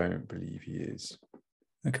 I don't believe he is.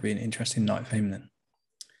 That could be an interesting night for him then.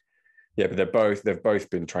 Yeah, but they've both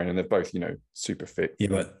been training. They're both, super fit. Yeah,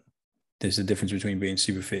 but there's a difference between being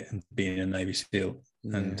super fit and being a Navy SEAL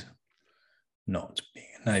and not being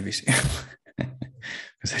a Navy SEAL.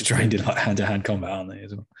 Because they're trained in like hand-to-hand combat, aren't they,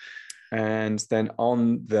 as well? And then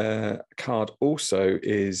on the card also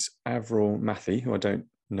is Avril Mathy, who I don't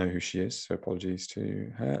know who she is, so apologies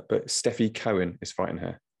to her. But Steffi Cohen is fighting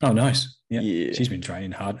her. Oh, nice. Yeah. She's been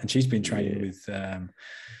training hard, and she's been training with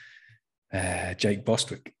Jake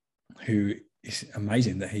Bostwick, who is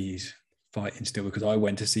amazing that he's fighting still, because I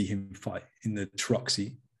went to see him fight in the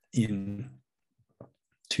Troxy in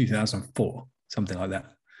 2004, something like that.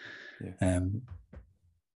 Yeah.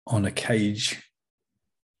 On a Cage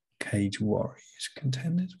Warriors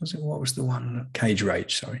Contenders, was it? What was the one? Cage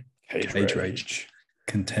Rage, sorry. Cage Rage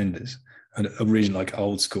Contenders. And original, like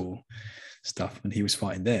old school stuff, and he was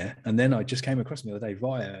fighting there. And then I just came across him the other day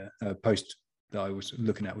via a post that I was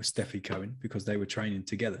looking at with Steffi Cohen, because they were training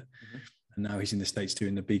together. And now he's in the States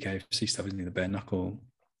doing the BKFC stuff, isn't he? The bare knuckle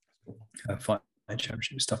fight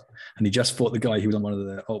championship stuff. And he just fought the guy who was on one of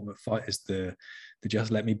the Ultimate Fighters, the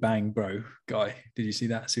Just Let Me Bang Bro guy. Did you see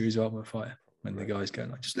that series of Ultimate Fighter? When the guy's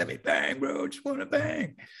going like, just let me bang, bro, just want to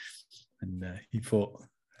bang. And he fought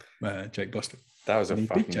Jake Bostwick. That was a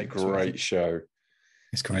fucking great show.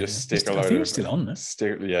 It's crazy. Just stick a load of stick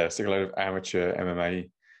a load of amateur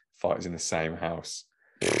MMA fighters in the same house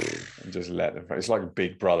and just let them. It's like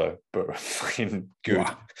Big Brother, but fucking good.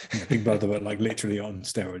 Wow. Yeah, Big Brother, but like literally on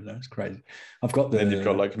steroids. That's crazy. I've got then you've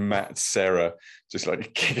got like Matt Serra just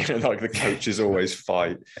like kicking it, like the coaches always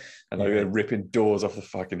fight, and like they're ripping doors off the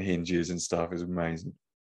fucking hinges and stuff. It's amazing.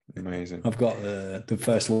 I've got the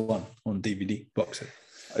first one on DVD box set.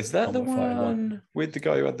 Is that the one with the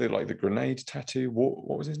guy who had the grenade tattoo?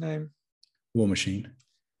 What was his name? War Machine.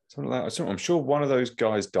 Something like that. I'm sure one of those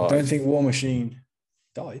guys died. I don't think War Machine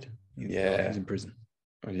died. He was in prison.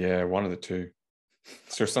 Yeah, one of the two.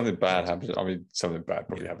 So if something bad happens, I mean, something bad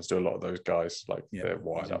probably happens to a lot of those guys. Like they're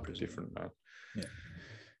wired up different, man. Yeah.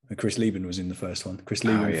 And Chris Lieben was in the first one. Chris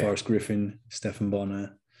Lieben, Forrest Griffin, Stephan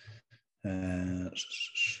Bonner, Diego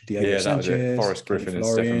Sanchez, that was it. Forrest Griffin and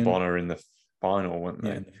Stephan Bonner in the final, weren't they?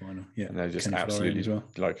 Yeah, in the final. Yeah, and they just Kenny absolutely as well.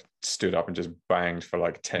 like stood up and just banged for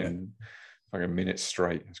like 10 fucking minutes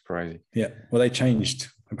straight. It's crazy. Yeah. Well, they changed.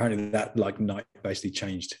 Apparently, that like night basically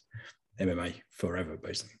changed MMA forever.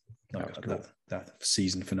 Basically, like that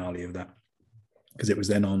season finale of that, because it was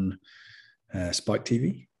then on Spike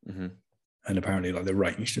TV, and apparently, like the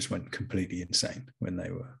ratings just went completely insane when they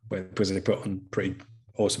were because they put on pretty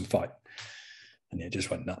awesome fight, and it just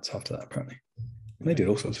went nuts after that. Apparently. And they did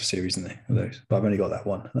all sorts of series in there of those, but I've only got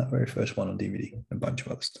that very first one on DVD, and a bunch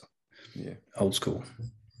of other stuff. Yeah, old school.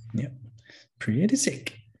 Yeah, pretty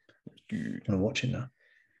sick. I'm gonna watch it now.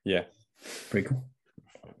 Yeah, pretty cool.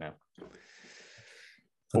 Now,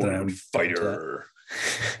 I don't know how we fighter.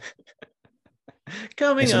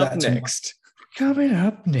 Coming up next.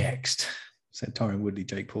 Said Tyron Woodley,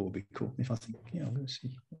 Jake Paul would be cool. If I think, I'm going to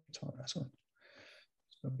see that's one.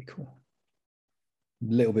 That'd be cool.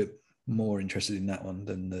 A little bit more interested in that one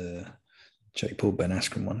than the Jake Paul Ben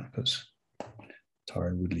Askren one, because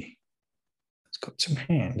Tyron Woodley has got some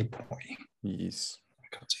hands, boy. Yes. I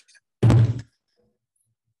can't see that.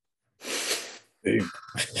 Boom.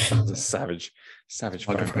 A savage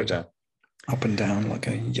phone put down. Up and down like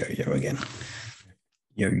a yo-yo again.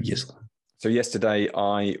 Yo-yizzle. So yesterday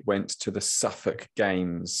I went to the Suffolk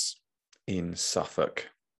Games in Suffolk.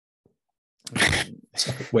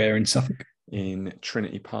 Where in Suffolk? In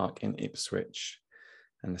Trinity Park in Ipswich.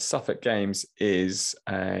 And the Suffolk Games is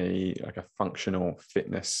a functional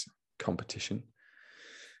fitness competition.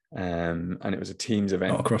 And it was a teams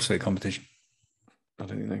event. Not a CrossFit competition. I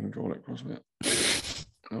don't think they can call it CrossFit.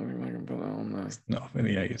 I don't think they can put that on there. Not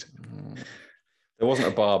affiliated. There wasn't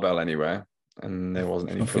a barbell anywhere, and there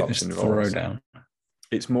wasn't any pull-ups involved. Throw down.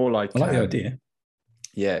 It's more like I like the idea.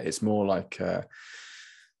 Yeah, it's more like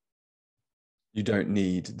you don't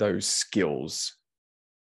need those skills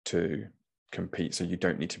to compete. So you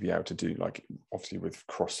don't need to be able to do, like, obviously with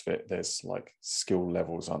CrossFit, there's like skill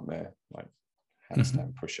levels, aren't there? Like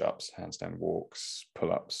handstand push-ups, handstand walks,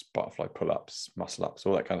 pull-ups, butterfly pull-ups, muscle-ups,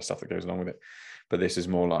 all that kind of stuff that goes along with it. But this is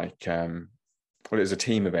more like, well, it was a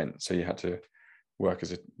team event, so you had to work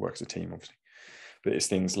as a team, obviously. But it's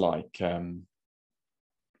things like, oh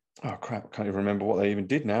crap, I can't even remember what they even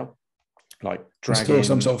did now. like I saw dragon,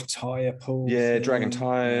 some sort of tire pull. yeah, thing, dragon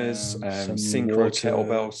tires, some synchro water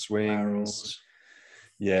kettlebell swings, barrels,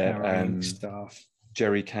 yeah, carrying stuff,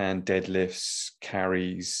 jerry can deadlifts,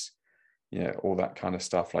 carries, yeah, all that kind of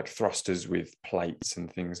stuff, like thrusters with plates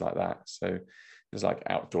and things like that. So it was like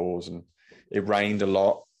outdoors, and it rained a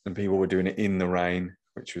lot, and people were doing it in the rain,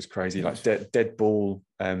 which was crazy. Like dead ball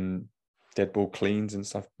cleans and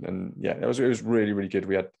stuff. And yeah, it was really, really good.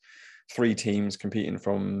 We had 3 teams competing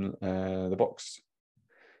from the box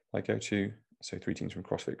I go to. So 3 teams from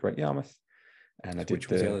CrossFit Great Yarmouth. And I did which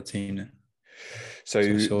was the other team then? So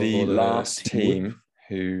the last team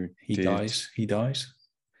who he dies.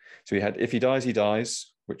 So we had If He Dies, He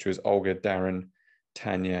Dies, which was Olga, Darren,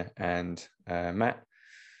 Tanya, and Matt.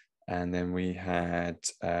 And then we had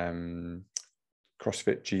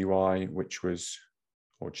CrossFit GY, which was,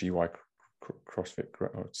 or GY CrossFit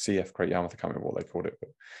or CF Great Yarmouth. I can't remember what they called it, but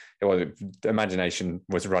it was, the imagination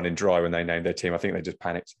was running dry when they named their team. I think they just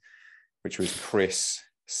panicked, which was Chris,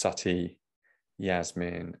 Sutty,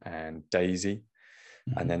 Yasmin, and Daisy.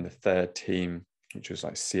 Mm-hmm. And then the third team, which was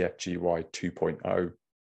like CFGY 2.0,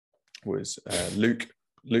 was Luke,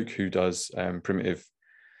 who does primitive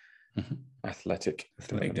athletic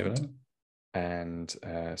development, and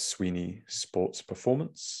Sweeney Sports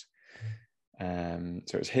Performance.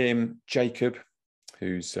 So it's him, Jacob,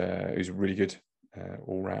 who's a really good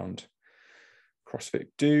all-round CrossFit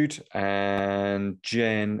dude, and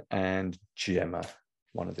Jen and Gemma,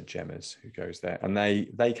 one of the Gemmas who goes there. And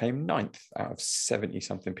they came 9th out of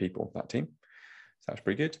 70-something people, that team. So that was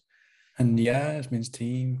pretty good. And Yasmin's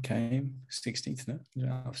team came 16th, no?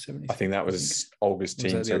 Out of 70. I think that was Olga's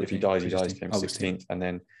team. So If He Dies, He Dies came 16th. And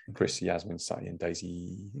then Chris, Yasmin, Sati, and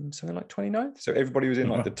Daisy, something like 29th. So everybody was in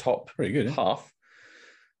like the top pretty good, half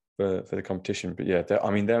for the competition. But yeah,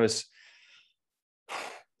 I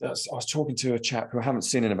was talking to a chap who I haven't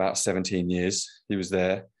seen in about 17 years. He was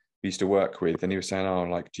there, we used to work with, and he was saying, oh,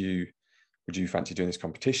 like, would you fancy doing this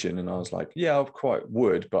competition? And I was like, yeah, I quite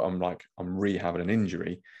would, but I'm rehabbing an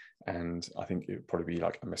injury. And I think it would probably be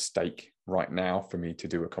like a mistake right now for me to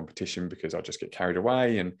do a competition, because I just get carried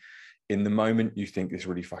away. And in the moment, you think it's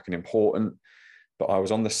really fucking important. But I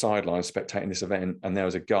was on the sidelines spectating this event, and there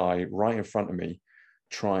was a guy right in front of me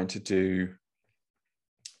trying to do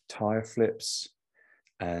tire flips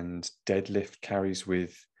and deadlift carries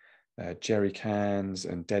with jerry cans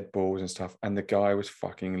and dead balls and stuff. And the guy was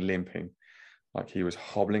fucking limping. Like, he was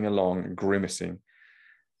hobbling along, grimacing.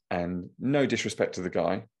 And no disrespect to the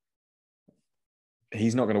guy,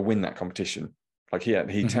 he's not going to win that competition. Like,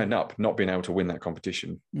 he turned up not being able to win that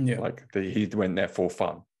competition. Yeah. Like, he went there for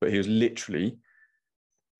fun, but he was literally,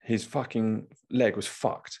 his fucking leg was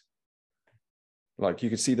fucked. Like, you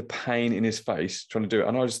could see the pain in his face trying to do it.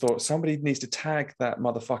 And I just thought, somebody needs to tag that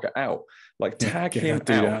motherfucker out. Like, tag him out.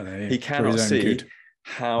 There, he cannot see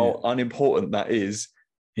how unimportant that is.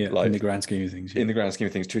 Yeah, like, in the grand scheme of things. In the grand scheme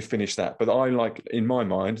of things, to finish that. But I, like, in my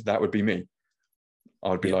mind, that would be me.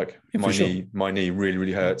 I'd be like, my knee really,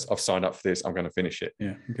 really hurts. I've signed up for this. I'm going to finish it.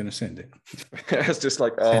 Yeah, I'm going to send it. It's just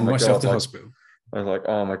like, send myself to hospital. I was like,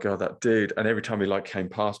 oh my God, that dude. And every time he like came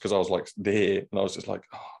past, because I was like there, and I was just like,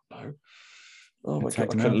 oh no. Oh my God, I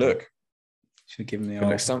couldn't look. Should have given the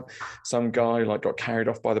like some guy like got carried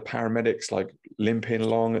off by the paramedics, like limping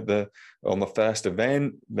along on the first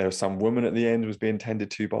event. There was some woman at the end was being tended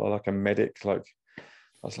to by like a medic. Like, I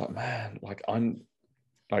was like, man, like I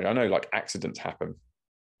know like accidents happen,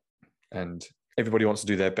 and everybody wants to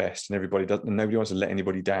do their best, and nobody wants to let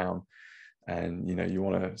anybody down. And you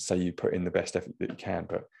want to say you put in the best effort that you can,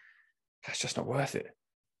 but that's just not worth it.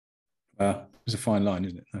 It's a fine line,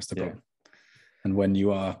 isn't it? That's the problem. And when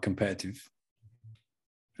you are competitive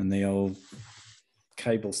and the old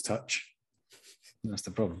cables touch, that's the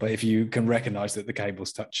problem. But if you can recognize that the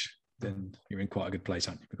cables touch, then you're in quite a good place,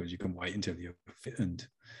 aren't you? Because you can wait until you're fit and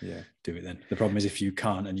do it then. The problem is if you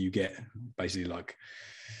can't, and you get basically like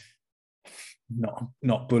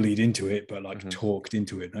not bullied into it, but like talked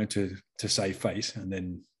into it, to save face, and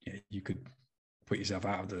then you could put yourself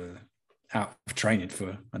out of training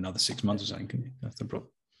for another 6 months or something, can you? That's the problem.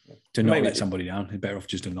 To not let somebody down, it's better off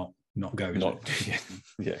just to not go.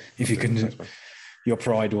 Yeah. If you can, your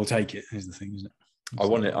pride will take it, is the thing, isn't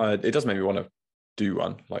it? It does make me want to do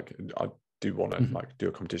one. Like, I do want to like do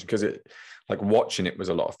a competition, because it, like, watching it was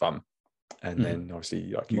a lot of fun, and then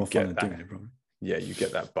obviously like you get that, you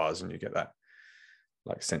get that buzz, and you get that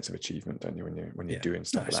like sense of achievement, don't you, when you're doing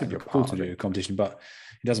stuff like that. It's super cool to do a competition, but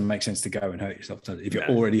it doesn't make sense to go and hurt yourself. If you're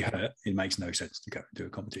already hurt, it makes no sense to go and do a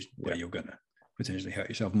competition where you're going to potentially hurt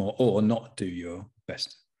yourself more or not do your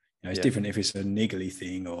best. It's different if it's a niggly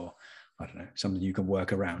thing, or I don't know, something you can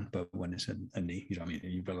work around. But when it's a knee, you know what I mean?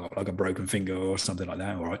 You've got like a broken finger or something like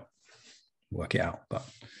that, all right, work it out. But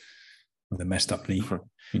with a messed up knee,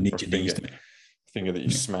 you need your knees. Finger that you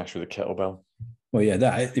smash with a kettlebell. Well, yeah,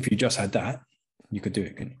 that if you just had that, you could do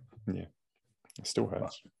it, couldn't you? Yeah, it still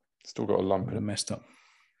hurts. Still got a lump in it. Messed up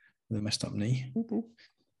knee. Mm-hmm.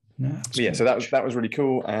 No, yeah, so that was really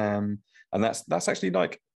cool. And that's actually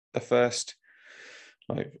like the first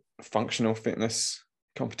like functional fitness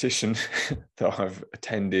competition that I've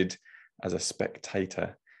attended as a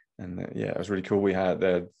spectator, and it was really cool. We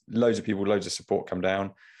had loads of people, loads of support come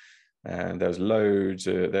down, and there was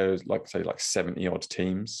like 70 odd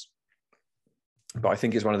teams. But I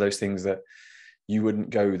think it's one of those things that you wouldn't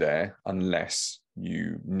go there unless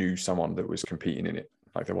you knew someone that was competing in it.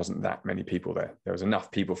 Like there wasn't that many people there. There was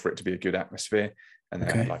enough people for it to be a good atmosphere, and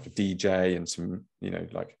they had like a DJ and some,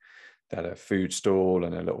 like they had a food stall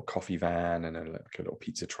and a little coffee van and a little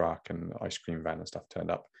pizza truck and ice cream van and stuff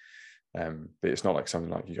turned up. But it's not like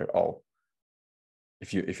something like you go, oh,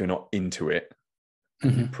 if you're not into it,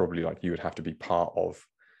 you probably you would have to be part of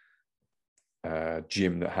a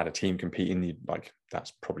gym that had a team competing.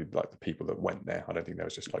 That's probably like the people that went there. I don't think there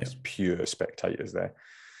was just pure spectators there.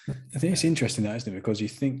 I think it's interesting that, isn't it? Because you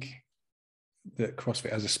think that CrossFit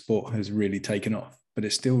as a sport has really taken off, but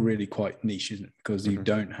it's still really quite niche, isn't it? Because you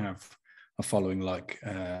don't have a following like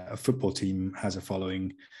a football team has a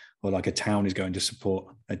following, or like a town is going to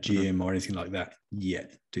support a gym or anything like that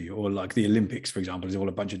yet, do you? Or like the Olympics, for example, is all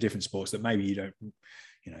a bunch of different sports that maybe you don't,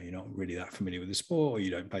 you're not really that familiar with the sport, or you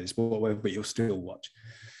don't play the sport or whatever, but you'll still watch.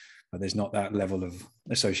 But there's not that level of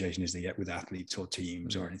association, is there yet, with athletes or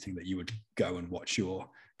teams or anything that you would go and watch your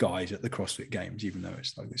guys at the CrossFit Games, even though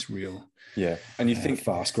it's like this real, and you think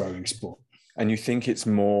fast-growing sport, and you think it's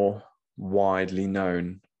more widely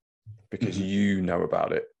known because you know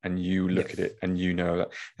about it and you look at it and that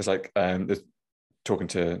it's like talking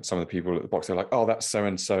to some of the people at the box, they're like, oh, that's so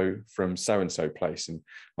and so from so and so place, and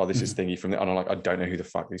oh, this is thingy from there. And I'm like, I don't know who the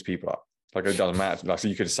fuck these people are. Like, it doesn't matter. Like, so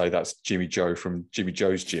you could say that's Jimmy Joe from Jimmy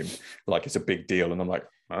Joe's gym. Like, it's a big deal. And I'm like,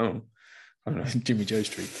 oh, I don't know. Jimmy Joe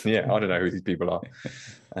Street. Yeah, I don't know who these people are.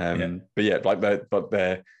 But yeah,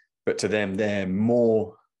 but to them, they're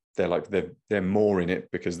more in it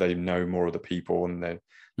because they know more of the people and they're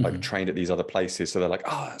like trained at these other places. So they're like,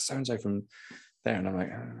 oh, that's so and so from there. And I'm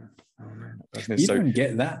like, oh man. You don't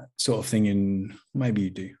get that sort of thing in, maybe you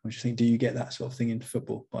do. I just think, do you get that sort of thing in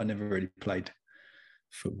football? But I never really played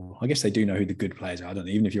football. I guess they do know who the good players are. I don't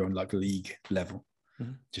know, even if you're on like league level,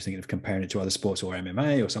 just thinking of comparing it to other sports or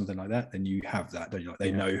MMA or something like that, then you have that, don't you? Like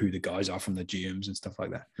they know who the guys are from the gyms and stuff like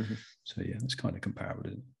that. So yeah, it's kind of comparable,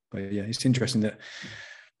 isn't it? But yeah, it's interesting that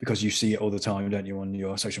because you see it all the time, don't you, on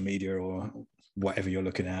your social media or whatever you're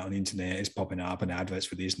looking at on the internet, is popping up and adverts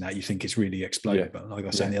for this and that. You think it's really exploded. But like I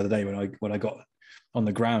was saying the other day when I got on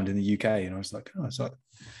the ground in the UK, and I was like, oh, it's like,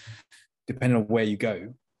 depending on where you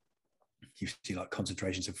go, you see like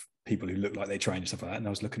concentrations of people who look like they train and stuff like that. And I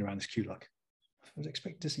was looking around this queue like, I was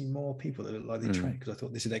expecting to see more people that look like they train, because I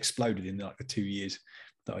thought this had exploded in like the 2 years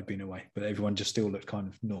that I'd been away. But everyone just still looked kind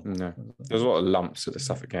of normal. No, there was a lot of lumps at the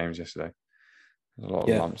Suffolk Games yesterday. There's a lot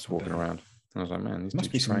of lumps walking around. I was like, man, these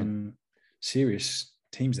must be some serious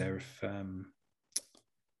teams there if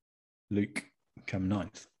Luke come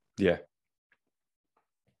 9th. Yeah.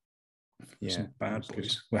 Some bad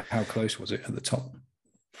boys. Well, how close was it at the top?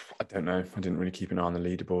 I don't know. I didn't really keep an eye on the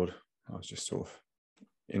leaderboard. I was just sort of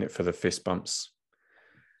in it for the fist bumps.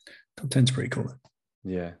 Top 10's pretty cool.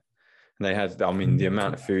 Yeah. And they had, I mean, the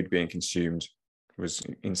amount of food being consumed was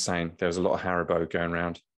insane. There was a lot of Haribo going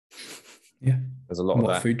around. Yeah. There's a lot of that.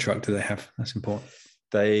 What food truck do they have? That's important.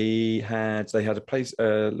 They had a place,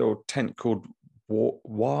 a little tent called I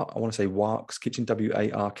want to say Warks Kitchen,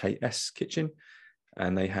 WARKS Kitchen.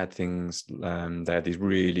 And they had things, they had these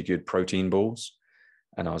really good protein balls.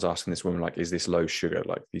 And I was asking this woman, like, is this low sugar?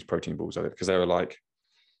 Like, these protein balls are, because they were like,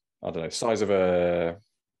 I don't know, size of a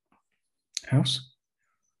house,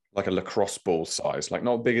 like a lacrosse ball size, like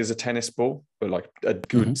not big as a tennis ball, but like a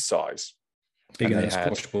good size. Bigger than a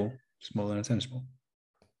squash ball, smaller than a tennis ball.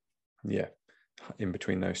 Yeah, in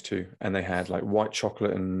between those two. And they had like white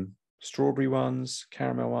chocolate and strawberry ones,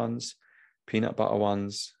 caramel ones, peanut butter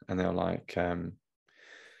ones, and they were like a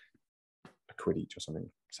quid each or something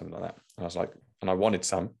like that. And I was like, and I wanted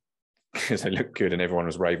some because they looked good and everyone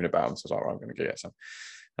was raving about them. So I was like, right, I'm going to get some.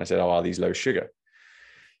 And I said, oh, are these low sugar?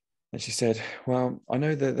 And she said, well, I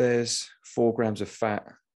know that there's 4 grams of fat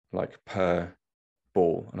like per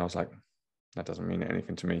ball. And I was like, that doesn't mean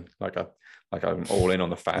anything to me. I'm all in on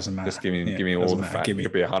the fat. Just give me all the fat. It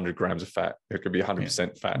could be 100 grams of fat. It could be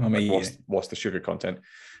 100% fat. I mean, what's the sugar content?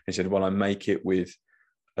 And she said, well, I make it with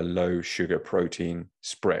a low sugar protein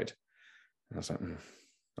spread. And I was like,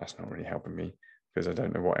 that's not really helping me because I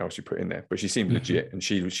don't know what else you put in there. But she seemed legit, and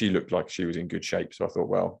she looked like she was in good shape. So I thought,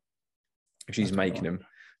 well, if she's making them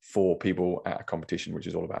for people at a competition, which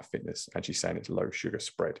is all about fitness, and she's saying it's low sugar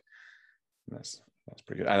spread, that's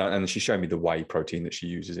pretty good. And she showed me the whey protein that she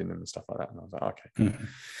uses in them and stuff like that. And I was like, okay,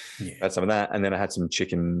 I had some of that. And then I had some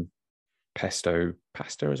chicken pesto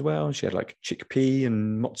pasta as well. And she had like chickpea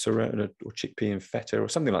and mozzarella, or chickpea and feta or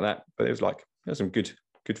something like that. But it was like, there's some good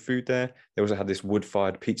food there. They also had this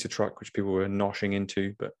wood-fired pizza truck, which people were noshing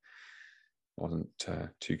into, but I wasn't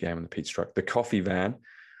too game on the pizza truck. The coffee van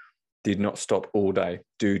did not stop all day.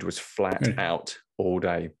 Dude was flat out all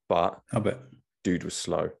day, but I bet dude was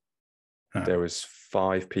slow. There was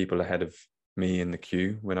 5 people ahead of me in the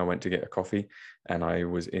queue when I went to get a coffee, and I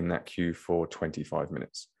was in that queue for 25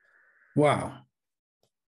 minutes. Wow.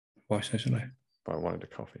 Why so slow? But I wanted a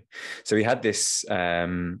coffee. So he had this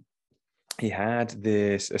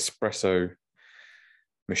espresso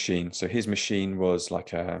machine. So his machine was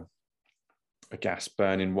like a gas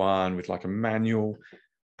burning one with like a manual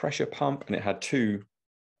pressure pump, and it had 2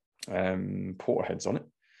 porter-heads on it.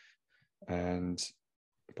 And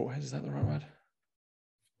porter-heads, is that the right word?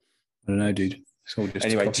 I don't know, dude. It's all just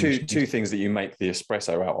anyway, two things that you make the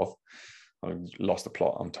espresso out of. I lost the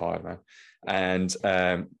plot. I'm tired, man.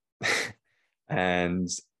 And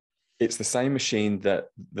it's the same machine that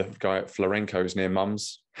the guy at Florenco's near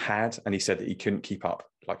Mum's had, and he said that he couldn't keep up.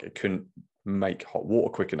 Like, it couldn't make hot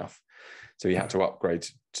water quick enough. So he had to upgrade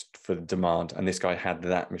for the demand. And this guy had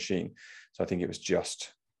that machine. So I think it was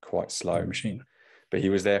just quite slow. Machine. But he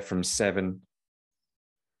was there from 7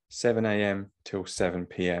 a.m. till 7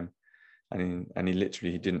 p.m. And he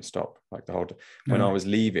literally didn't stop like the whole day. When I was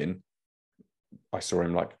leaving, I saw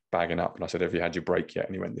him like bagging up, and I said, "Have you had your break yet?"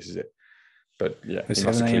 And he went, "This is it." But yeah, he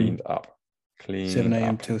must have cleaned up. 7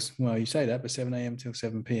 a.m. till, well, you say that, but 7 a.m. till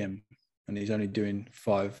 7 p.m. and he's only doing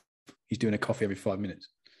 5. He's doing a coffee every 5 minutes,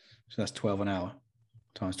 so that's 12 an hour.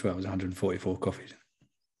 Times 12 is 144 coffees.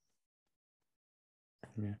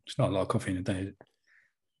 Yeah, it's not a lot of coffee in a day, is it?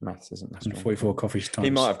 Maths isn't that 144 coffees times.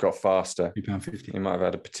 He might have got faster. £2.50. He might have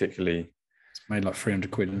had a particularly made like 300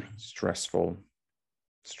 quid, didn't he? stressful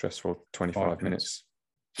 25 minutes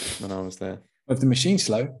when I was there. Well, if the machine's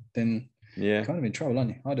slow, then you're kind of in trouble,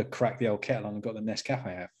 aren't you? I'd have cracked the old kettle on and got the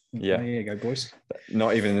Nescafe out. Yeah, here you go, boys.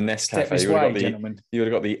 Not even the Nescafe. You would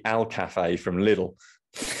have got the Al Cafe from Lidl.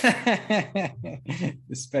 The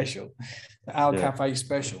special, the Al Cafe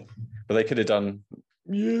special. But they could have done.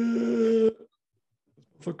 They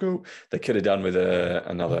could have done with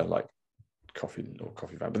another like coffee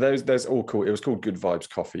van. But there's all cool. It was called Good Vibes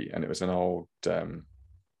Coffee, and it was an old.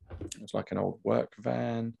 It was like an old work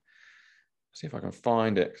van. See if I can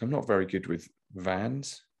find it, because I'm not very good with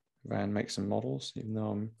vans. Van makes some models, even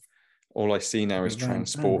though all I see now is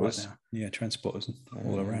transporters. Right now. Yeah, transporters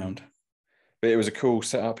all around. But it was a cool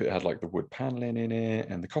setup. It had like the wood paneling in it,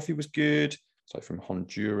 and the coffee was good. It's like from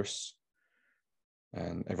Honduras.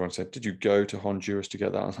 And everyone said, "Did you go to Honduras to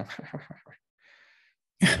get that?" I was like,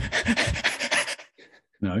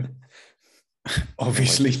 no,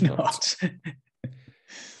 obviously not.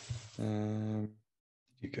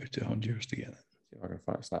 You go to Honduras to get that. See if I can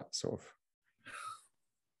find that sort of.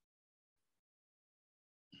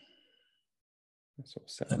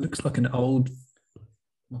 It looks like an old.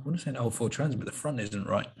 I want to say an old Ford Transit, but the front isn't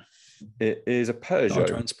right. It is a Peugeot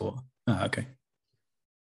Transport. Oh, okay.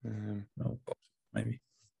 Maybe.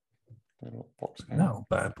 No,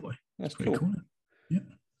 bad boy. That's pretty cool. Yeah,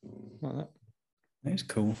 like that. That's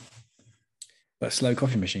cool. But slow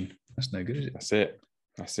coffee machine. That's no good, is it? That's it.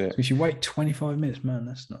 So if you wait 25 minutes, man,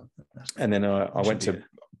 that's not. And then I went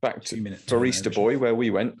back to Barista Boy, where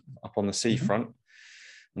we went up on the seafront,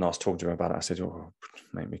 and I was talking to him about it. I said, "Oh,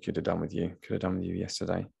 mate, we could have done with you. Could have done with you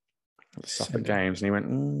yesterday at the Suffolk Games." And he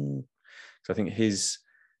went, So I think his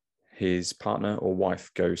partner or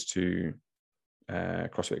wife goes to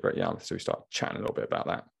CrossFit Great Yarmouth, so we started chatting a little bit about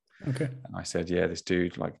that. Okay. And I said, "Yeah, this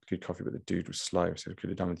dude, like, good coffee, but the dude was slow, so we could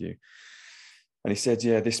have done with you." And he said,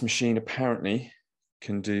 "Yeah, this machine apparently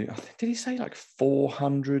can do." Did he say like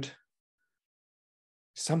 400?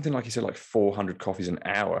 Something like he said like 400 coffees an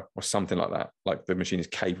hour or something like that. Like, the machine is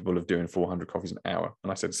capable of doing 400 coffees an hour.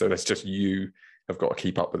 And I said, "So that's just you have got to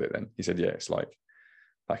keep up with it then?" He said, "Yeah, it's like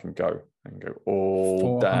I can go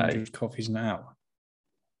all 400 day. coffees an hour."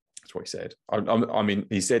 That's what he said. I mean,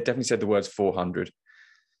 he definitely said the words 400.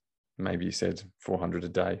 Maybe he said 400 a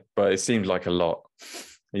day, but it seemed like a lot.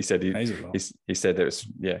 He said he said there was,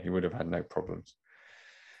 he would have had no problems.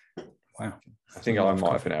 Wow. I think I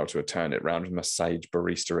might have been able to have turned it around with my Sage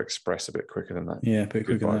Barista Express a bit quicker than that. Yeah, a bit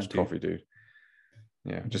quicker than that, coffee, dude.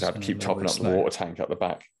 Yeah, just Just have to keep gonna topping lower up the slow. water tank at the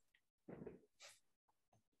back.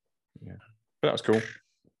 Yeah, but that was cool.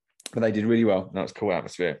 But they did really well. That was a cool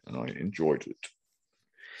atmosphere, and I enjoyed it.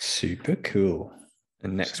 Super cool.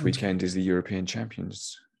 And next Sounds weekend is the European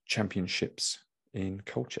Championships in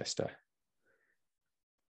Colchester.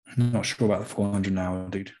 I'm not sure about the 400 an hour,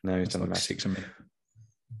 dude. No, he's It's done the like math. 6 a minute.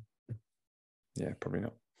 Yeah, probably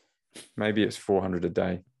not. Maybe it's 400 a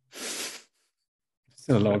day.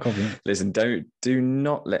 Still a lot of coffee. Listen, do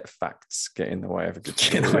not let facts get in the way of a good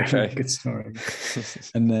story. Okay? Good story.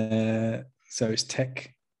 And so it's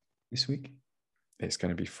tech this week. It's going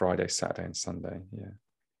to be Friday, Saturday, and Sunday. Yeah.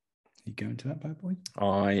 Are you going to that bad boy?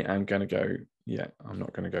 I am going to go. Yeah, I'm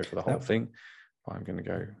not going to go for the whole thing. I'm going to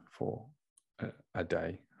go for a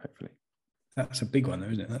day, hopefully. That's a big one, though,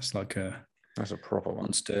 isn't it? That's like a proper one.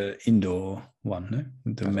 monster indoor one, no?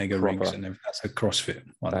 With the That's mega proper, rigs and everything. That's a CrossFit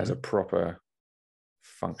one. That is no? a proper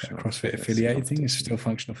functional CrossFit fitness affiliated thing. It's competition. still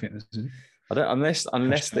functional fitness, isn't it? I don't unless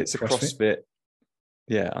Hashtag it's a CrossFit.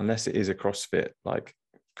 Yeah, unless it is a CrossFit like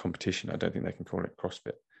competition, I don't think they can call it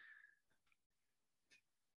CrossFit.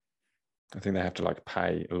 I think they have to like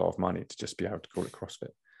pay a lot of money to just be able to call it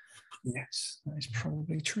CrossFit. Yes, that is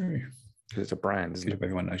probably true. Because it's a brand, isn't it?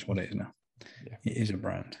 Everyone knows what it is now. Yeah. It is a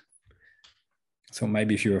brand. So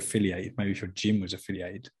maybe if you're affiliated, maybe if your gym was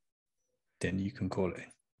affiliated, then you can call it.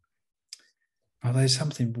 Oh, there's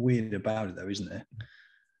something weird about it though, isn't there?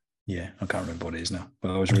 Yeah, I can't remember what it is now.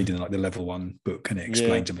 But I was reading like the level 1 book and it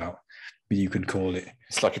explains about you can call it.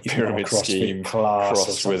 It's like a pyramid scheme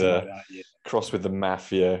crossed with a crossed with the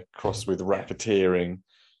mafia, crossed with racketeering,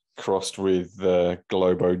 crossed with the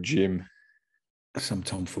Globo Gym. Some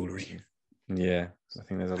tomfoolery. Yeah, I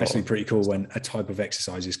think there's a lot. Actually, pretty cool when a type of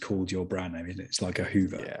exercise is called your brand name, isn't it? It's like a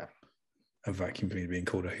Hoover. Yeah. A vacuum cleaner being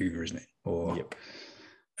called a Hoover, isn't it? Or yep.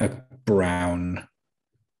 A brown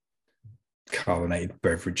carbonated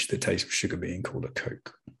beverage that tastes of sugar being called a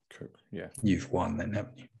Coke. Coke, yeah. You've won then,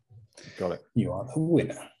 haven't you? Got it. You are the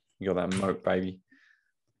winner. You got that moat, baby.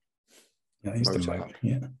 Yeah, it's the moat.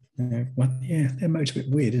 Yeah. Well, yeah, their moat's a bit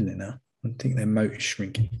weird, isn't it now? I think their moat is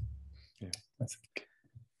shrinking. Yeah. I think.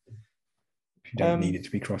 You don't need it to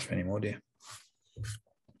be CrossFit anymore, do you?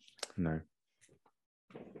 No.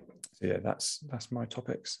 So yeah, that's my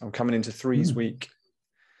topics. I'm coming into threes week,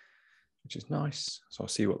 which is nice. So I'll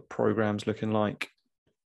see what the program's looking like.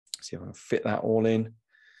 See if I can fit that all in.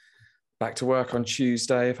 Back to work on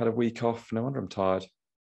Tuesday. I've had a week off. No wonder I'm tired.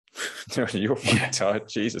 You're fucking tired.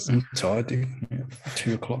 Jesus. I'm tired, dude. Yeah.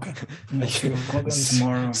 2 o'clock. 2 o'clock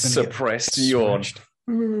tomorrow. Suppressed yawn.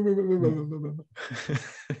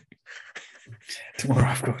 Tomorrow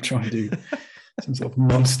I've got to try and do some sort of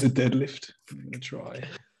monster deadlift. I'm going to try.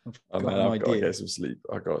 I've got to get some sleep.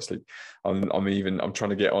 I've got to sleep. I'm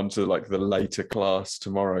trying to get onto like the later class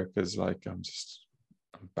tomorrow because like I'm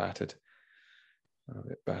battered. I'm a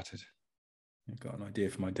bit battered. I've got an idea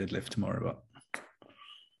for my deadlift tomorrow, but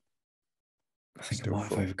I think I might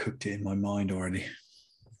have overcooked it in my mind already.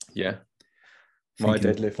 Yeah. My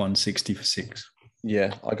deadlift 160 for 6.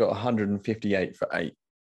 Yeah, I got 158 for 8.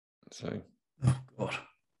 So oh god.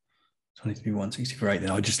 So I need to do 160 for 8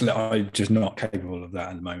 then. I'm just not capable of that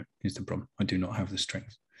at the moment, is the problem. I do not have the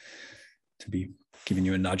strength to be giving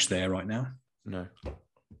you a nudge there right now. No.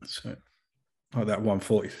 So that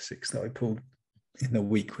 140 for 6 that I pulled in the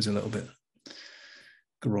week was a little bit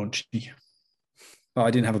graunchy. But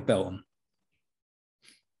I didn't have a belt on.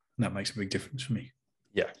 And that makes a big difference for me.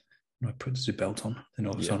 Yeah. When I put the belt on, then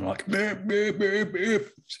all of a sudden I'm like, beep, beep, beep, beep.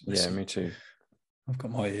 So yeah, me too. I've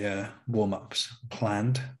got my warm-ups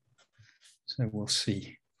planned. So we'll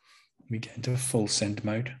see. We get into full send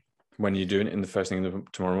mode. When are you doing it? In the first thing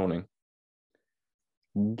tomorrow morning?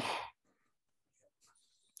 I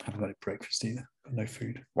haven't got any breakfast either. Got no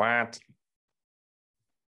food. What?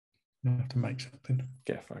 I have to make something.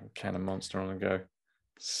 Get a fucking can of Monster on and go.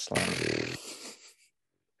 Slam it.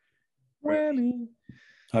 Really?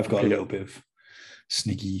 I've got a little bit of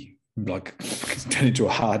sniggy, like turn into a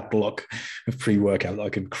hard block of pre-workout that I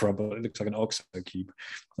can crumble. It looks like an OXO cube.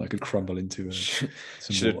 I could crumble into some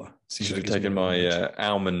water. Should have taken my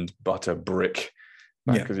almond butter brick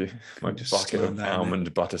back with you. My bucket of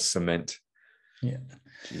almond butter cement. Yeah.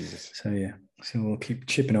 Jesus. So yeah. So we'll keep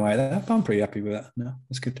chipping away at that. I'm pretty happy with that. No,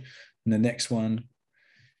 that's good. And the next one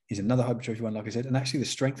is another hypertrophy one, like I said. And actually the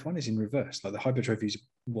strength one is in reverse. Like the hypertrophy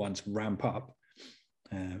ones ramp up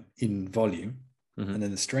in volume. Mm-hmm. And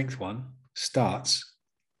then the strength one starts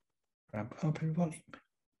ramp up in volume.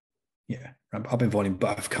 Yeah, ramp up in volume,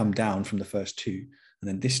 but I've come down from the first 2. And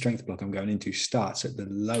then this strength block I'm going into starts at the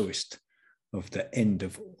lowest of the end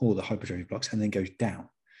of all the hypertrophy blocks and then goes down.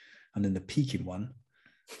 And then the peaking one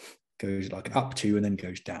goes like up to and then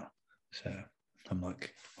goes down. So I'm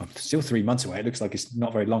like, I'm still 3 months away. It looks like it's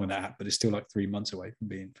not very long on that app, but it's still like 3 months away from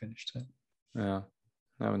being finished. So. Yeah.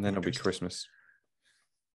 No, and then it'll be Christmas.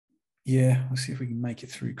 Yeah, we'll see if we can make it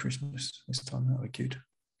through Christmas this time. That would be good.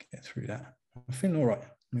 Get through that. I'm feeling all right.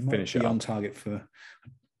 We might Finish be it on up. target for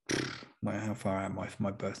how far am I for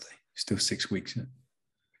my birthday? Still 6 weeks, isn't it?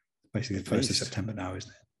 Basically the 1st of September now,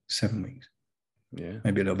 isn't it? 7 weeks. Yeah.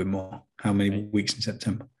 Maybe a little bit more. How many weeks in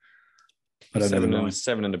September? I don't know.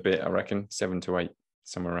 7 and a bit, I reckon. 7 to 8,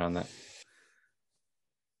 somewhere around that.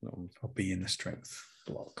 I'll be in the strength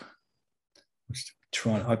block.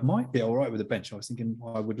 I might be all right with the bench. I was thinking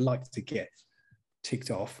I would like to get ticked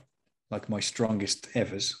off like my strongest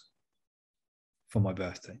evers for my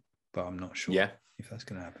birthday, but I'm not sure if that's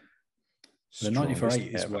going to happen. The 90 for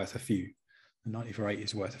 8 is worth a few. The 90 for 8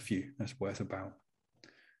 is worth a few. That's worth about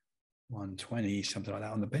 120, something like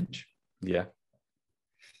that on the bench. Yeah.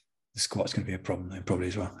 The squat's going to be a problem though, probably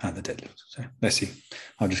as well, and the deadlift. So let's see.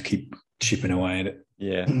 I'll just keep chipping away at it.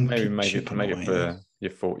 Yeah, maybe make it for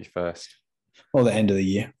your 41st. Or the end of the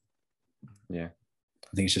year. Yeah.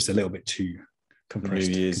 I think it's just a little bit too compressed.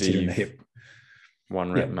 New Year's Eve. The hip.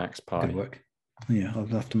 1 rep max party. Good work. Yeah, I'll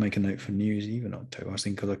have to make a note for New Year's Eve in October. I was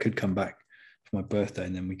thinking because I could come back for my birthday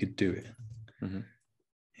and then we could do it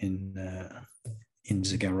in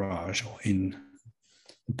the garage or in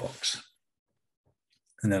the box.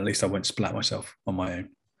 And then at least I won't splat myself on my own.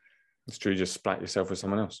 It's true, just splat yourself with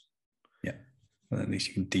someone else. Yeah. Well, at least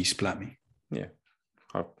you can de-splat me. Yeah.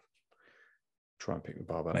 I'll try and pick the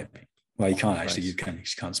bar up. Maybe. Well, you can't actually. You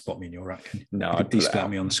can't spot me in your rack, can you? No, I'd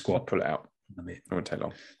de-splat me on the squat. I'll pull it out. It won't take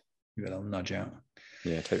long. You got a little nudge out.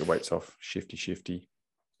 Yeah, take the weights off. Shifty.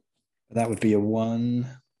 That would be a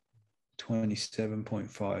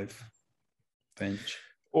 127.5 bench.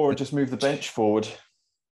 Or just move the bench forward.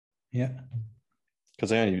 Yeah.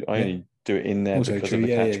 Because I only do it in there also because true. of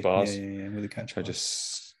the catch bars. Yeah, with the catch bars. I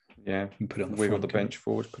just you can put it on the wiggle front, the bench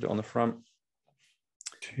forward, put it on the front.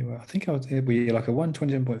 I think it'd be like a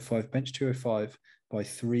 127.5 bench, 205 by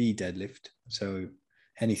 3 deadlift. So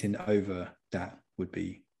anything over that would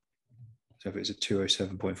be, so if it's a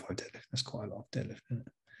 207.5 deadlift, that's quite a lot of deadlift, isn't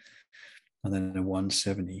it? And then a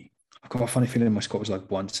 170. I've got a funny feeling my squat was like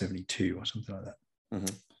 172 or something like that.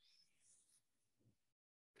 Mm-hmm.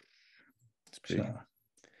 So,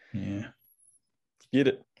 yeah. Get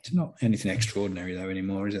it. It's not anything extraordinary though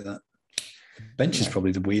anymore, is it? That bench is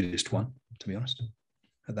probably the weirdest one, to be honest.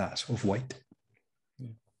 At that sort of weight.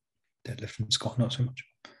 Yeah. Deadlift and squat, not so much.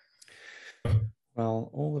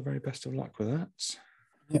 Well, all the very best of luck with that.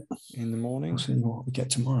 Yep. In the morning. We'll see what we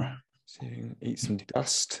get tomorrow. So you can eat some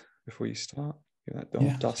dust before you start. Get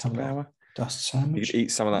that dust power. Dust sandwich. You could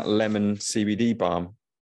eat some of that lemon CBD balm.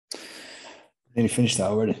 Nearly finished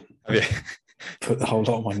that already. Have you? Put the whole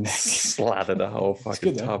lot on my neck. Slathered the whole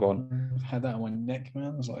fucking tub on. I had that on my neck,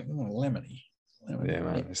 man. I was like, oh, lemony. Yeah,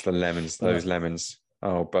 man. It's the lemons. Those lemons.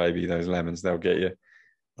 Oh, baby, those lemons. They'll get you.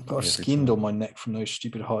 I've got skinned on my neck from those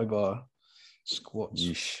stupid high bar squats.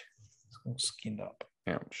 Yeesh. It's all skinned up.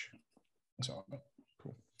 Ouch. It's all right.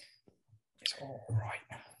 Cool. It's all right.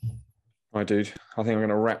 Right, dude. I think I'm going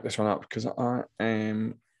to wrap this one up because I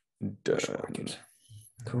am done.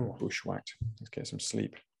 Cool. Bushwhacked. Let's get some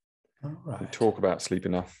sleep. All right. We talk about sleep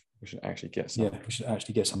enough. We should actually get some. Yeah, we should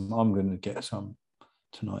actually get some. I'm going to get some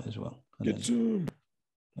tonight as well. Get some.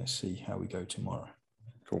 Let's see how we go tomorrow.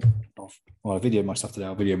 Cool. Well, I videoed my stuff today.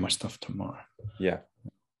 I'll video my stuff tomorrow. Yeah.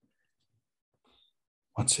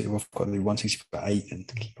 I've got the 168 and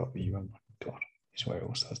to keep up with you. Oh my God. It's where it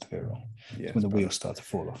all starts to go wrong. Yeah, it's when the wheels start to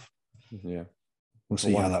fall off. Yeah. We'll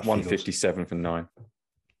see how that 157 for 9.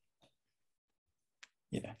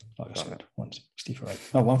 Yeah, like I said, 160 for 8.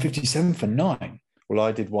 Oh, 157 for 9. Well,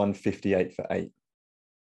 I did 158 for 8.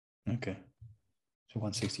 Okay. So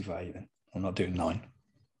 160 for 8 then. I'm not doing 9.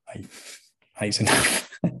 8. 8's enough.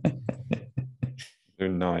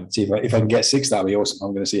 Doing 9. See, if I can get 6, that'd be awesome.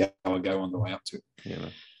 I'm going to see how I go on the way up to it. Yeah.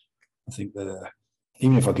 I think that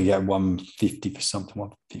even if I could get 150 for something,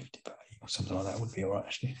 150 for 8 or something like that would be all right,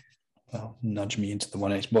 actually. That'll nudge me into the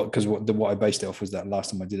 180. Because what I based it off was that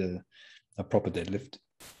last time I did a proper deadlift,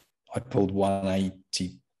 I pulled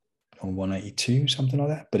 180 or 182, something like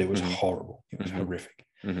that, but it was horrible. It was horrific.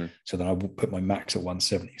 Mm-hmm. So then I put my max at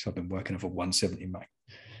 170. So I've been working off a 170 max.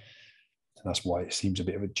 So that's why it seems a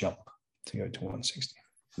bit of a jump to go to 160.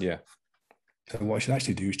 Yeah. So what I should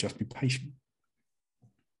actually do is just be patient.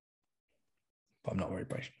 But I'm not very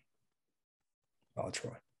patient. But I'll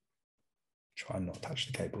try. Try and not touch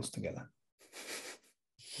the cables together.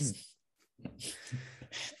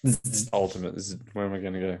 Ultimate. Where am I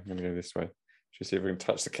going to go? I'm going to go this way. Should see if we can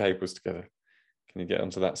touch the cables together. Can you get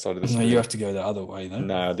onto that side of the No, screen? you have to go the other way, though.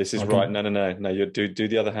 No, this is I right. can- No. You do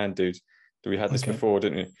the other hand, dude. We had this Okay. before,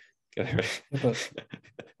 didn't we? Yeah, but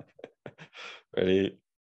Ready?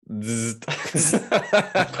 because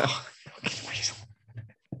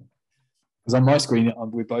on my screen,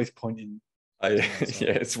 we're both pointing. Yeah,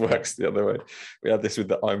 it works the other way. We had this with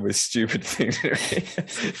the "I'm with stupid" thing.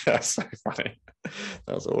 That's so funny.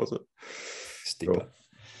 That was awesome. Steeper. Cool.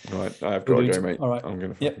 Right, I've got to go, mate. All right. I'm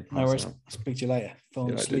gonna. Yep. No worries. I'll speak to you later. Fall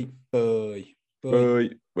Yeah, I asleep. Bye. Bye.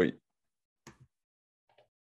 Bye.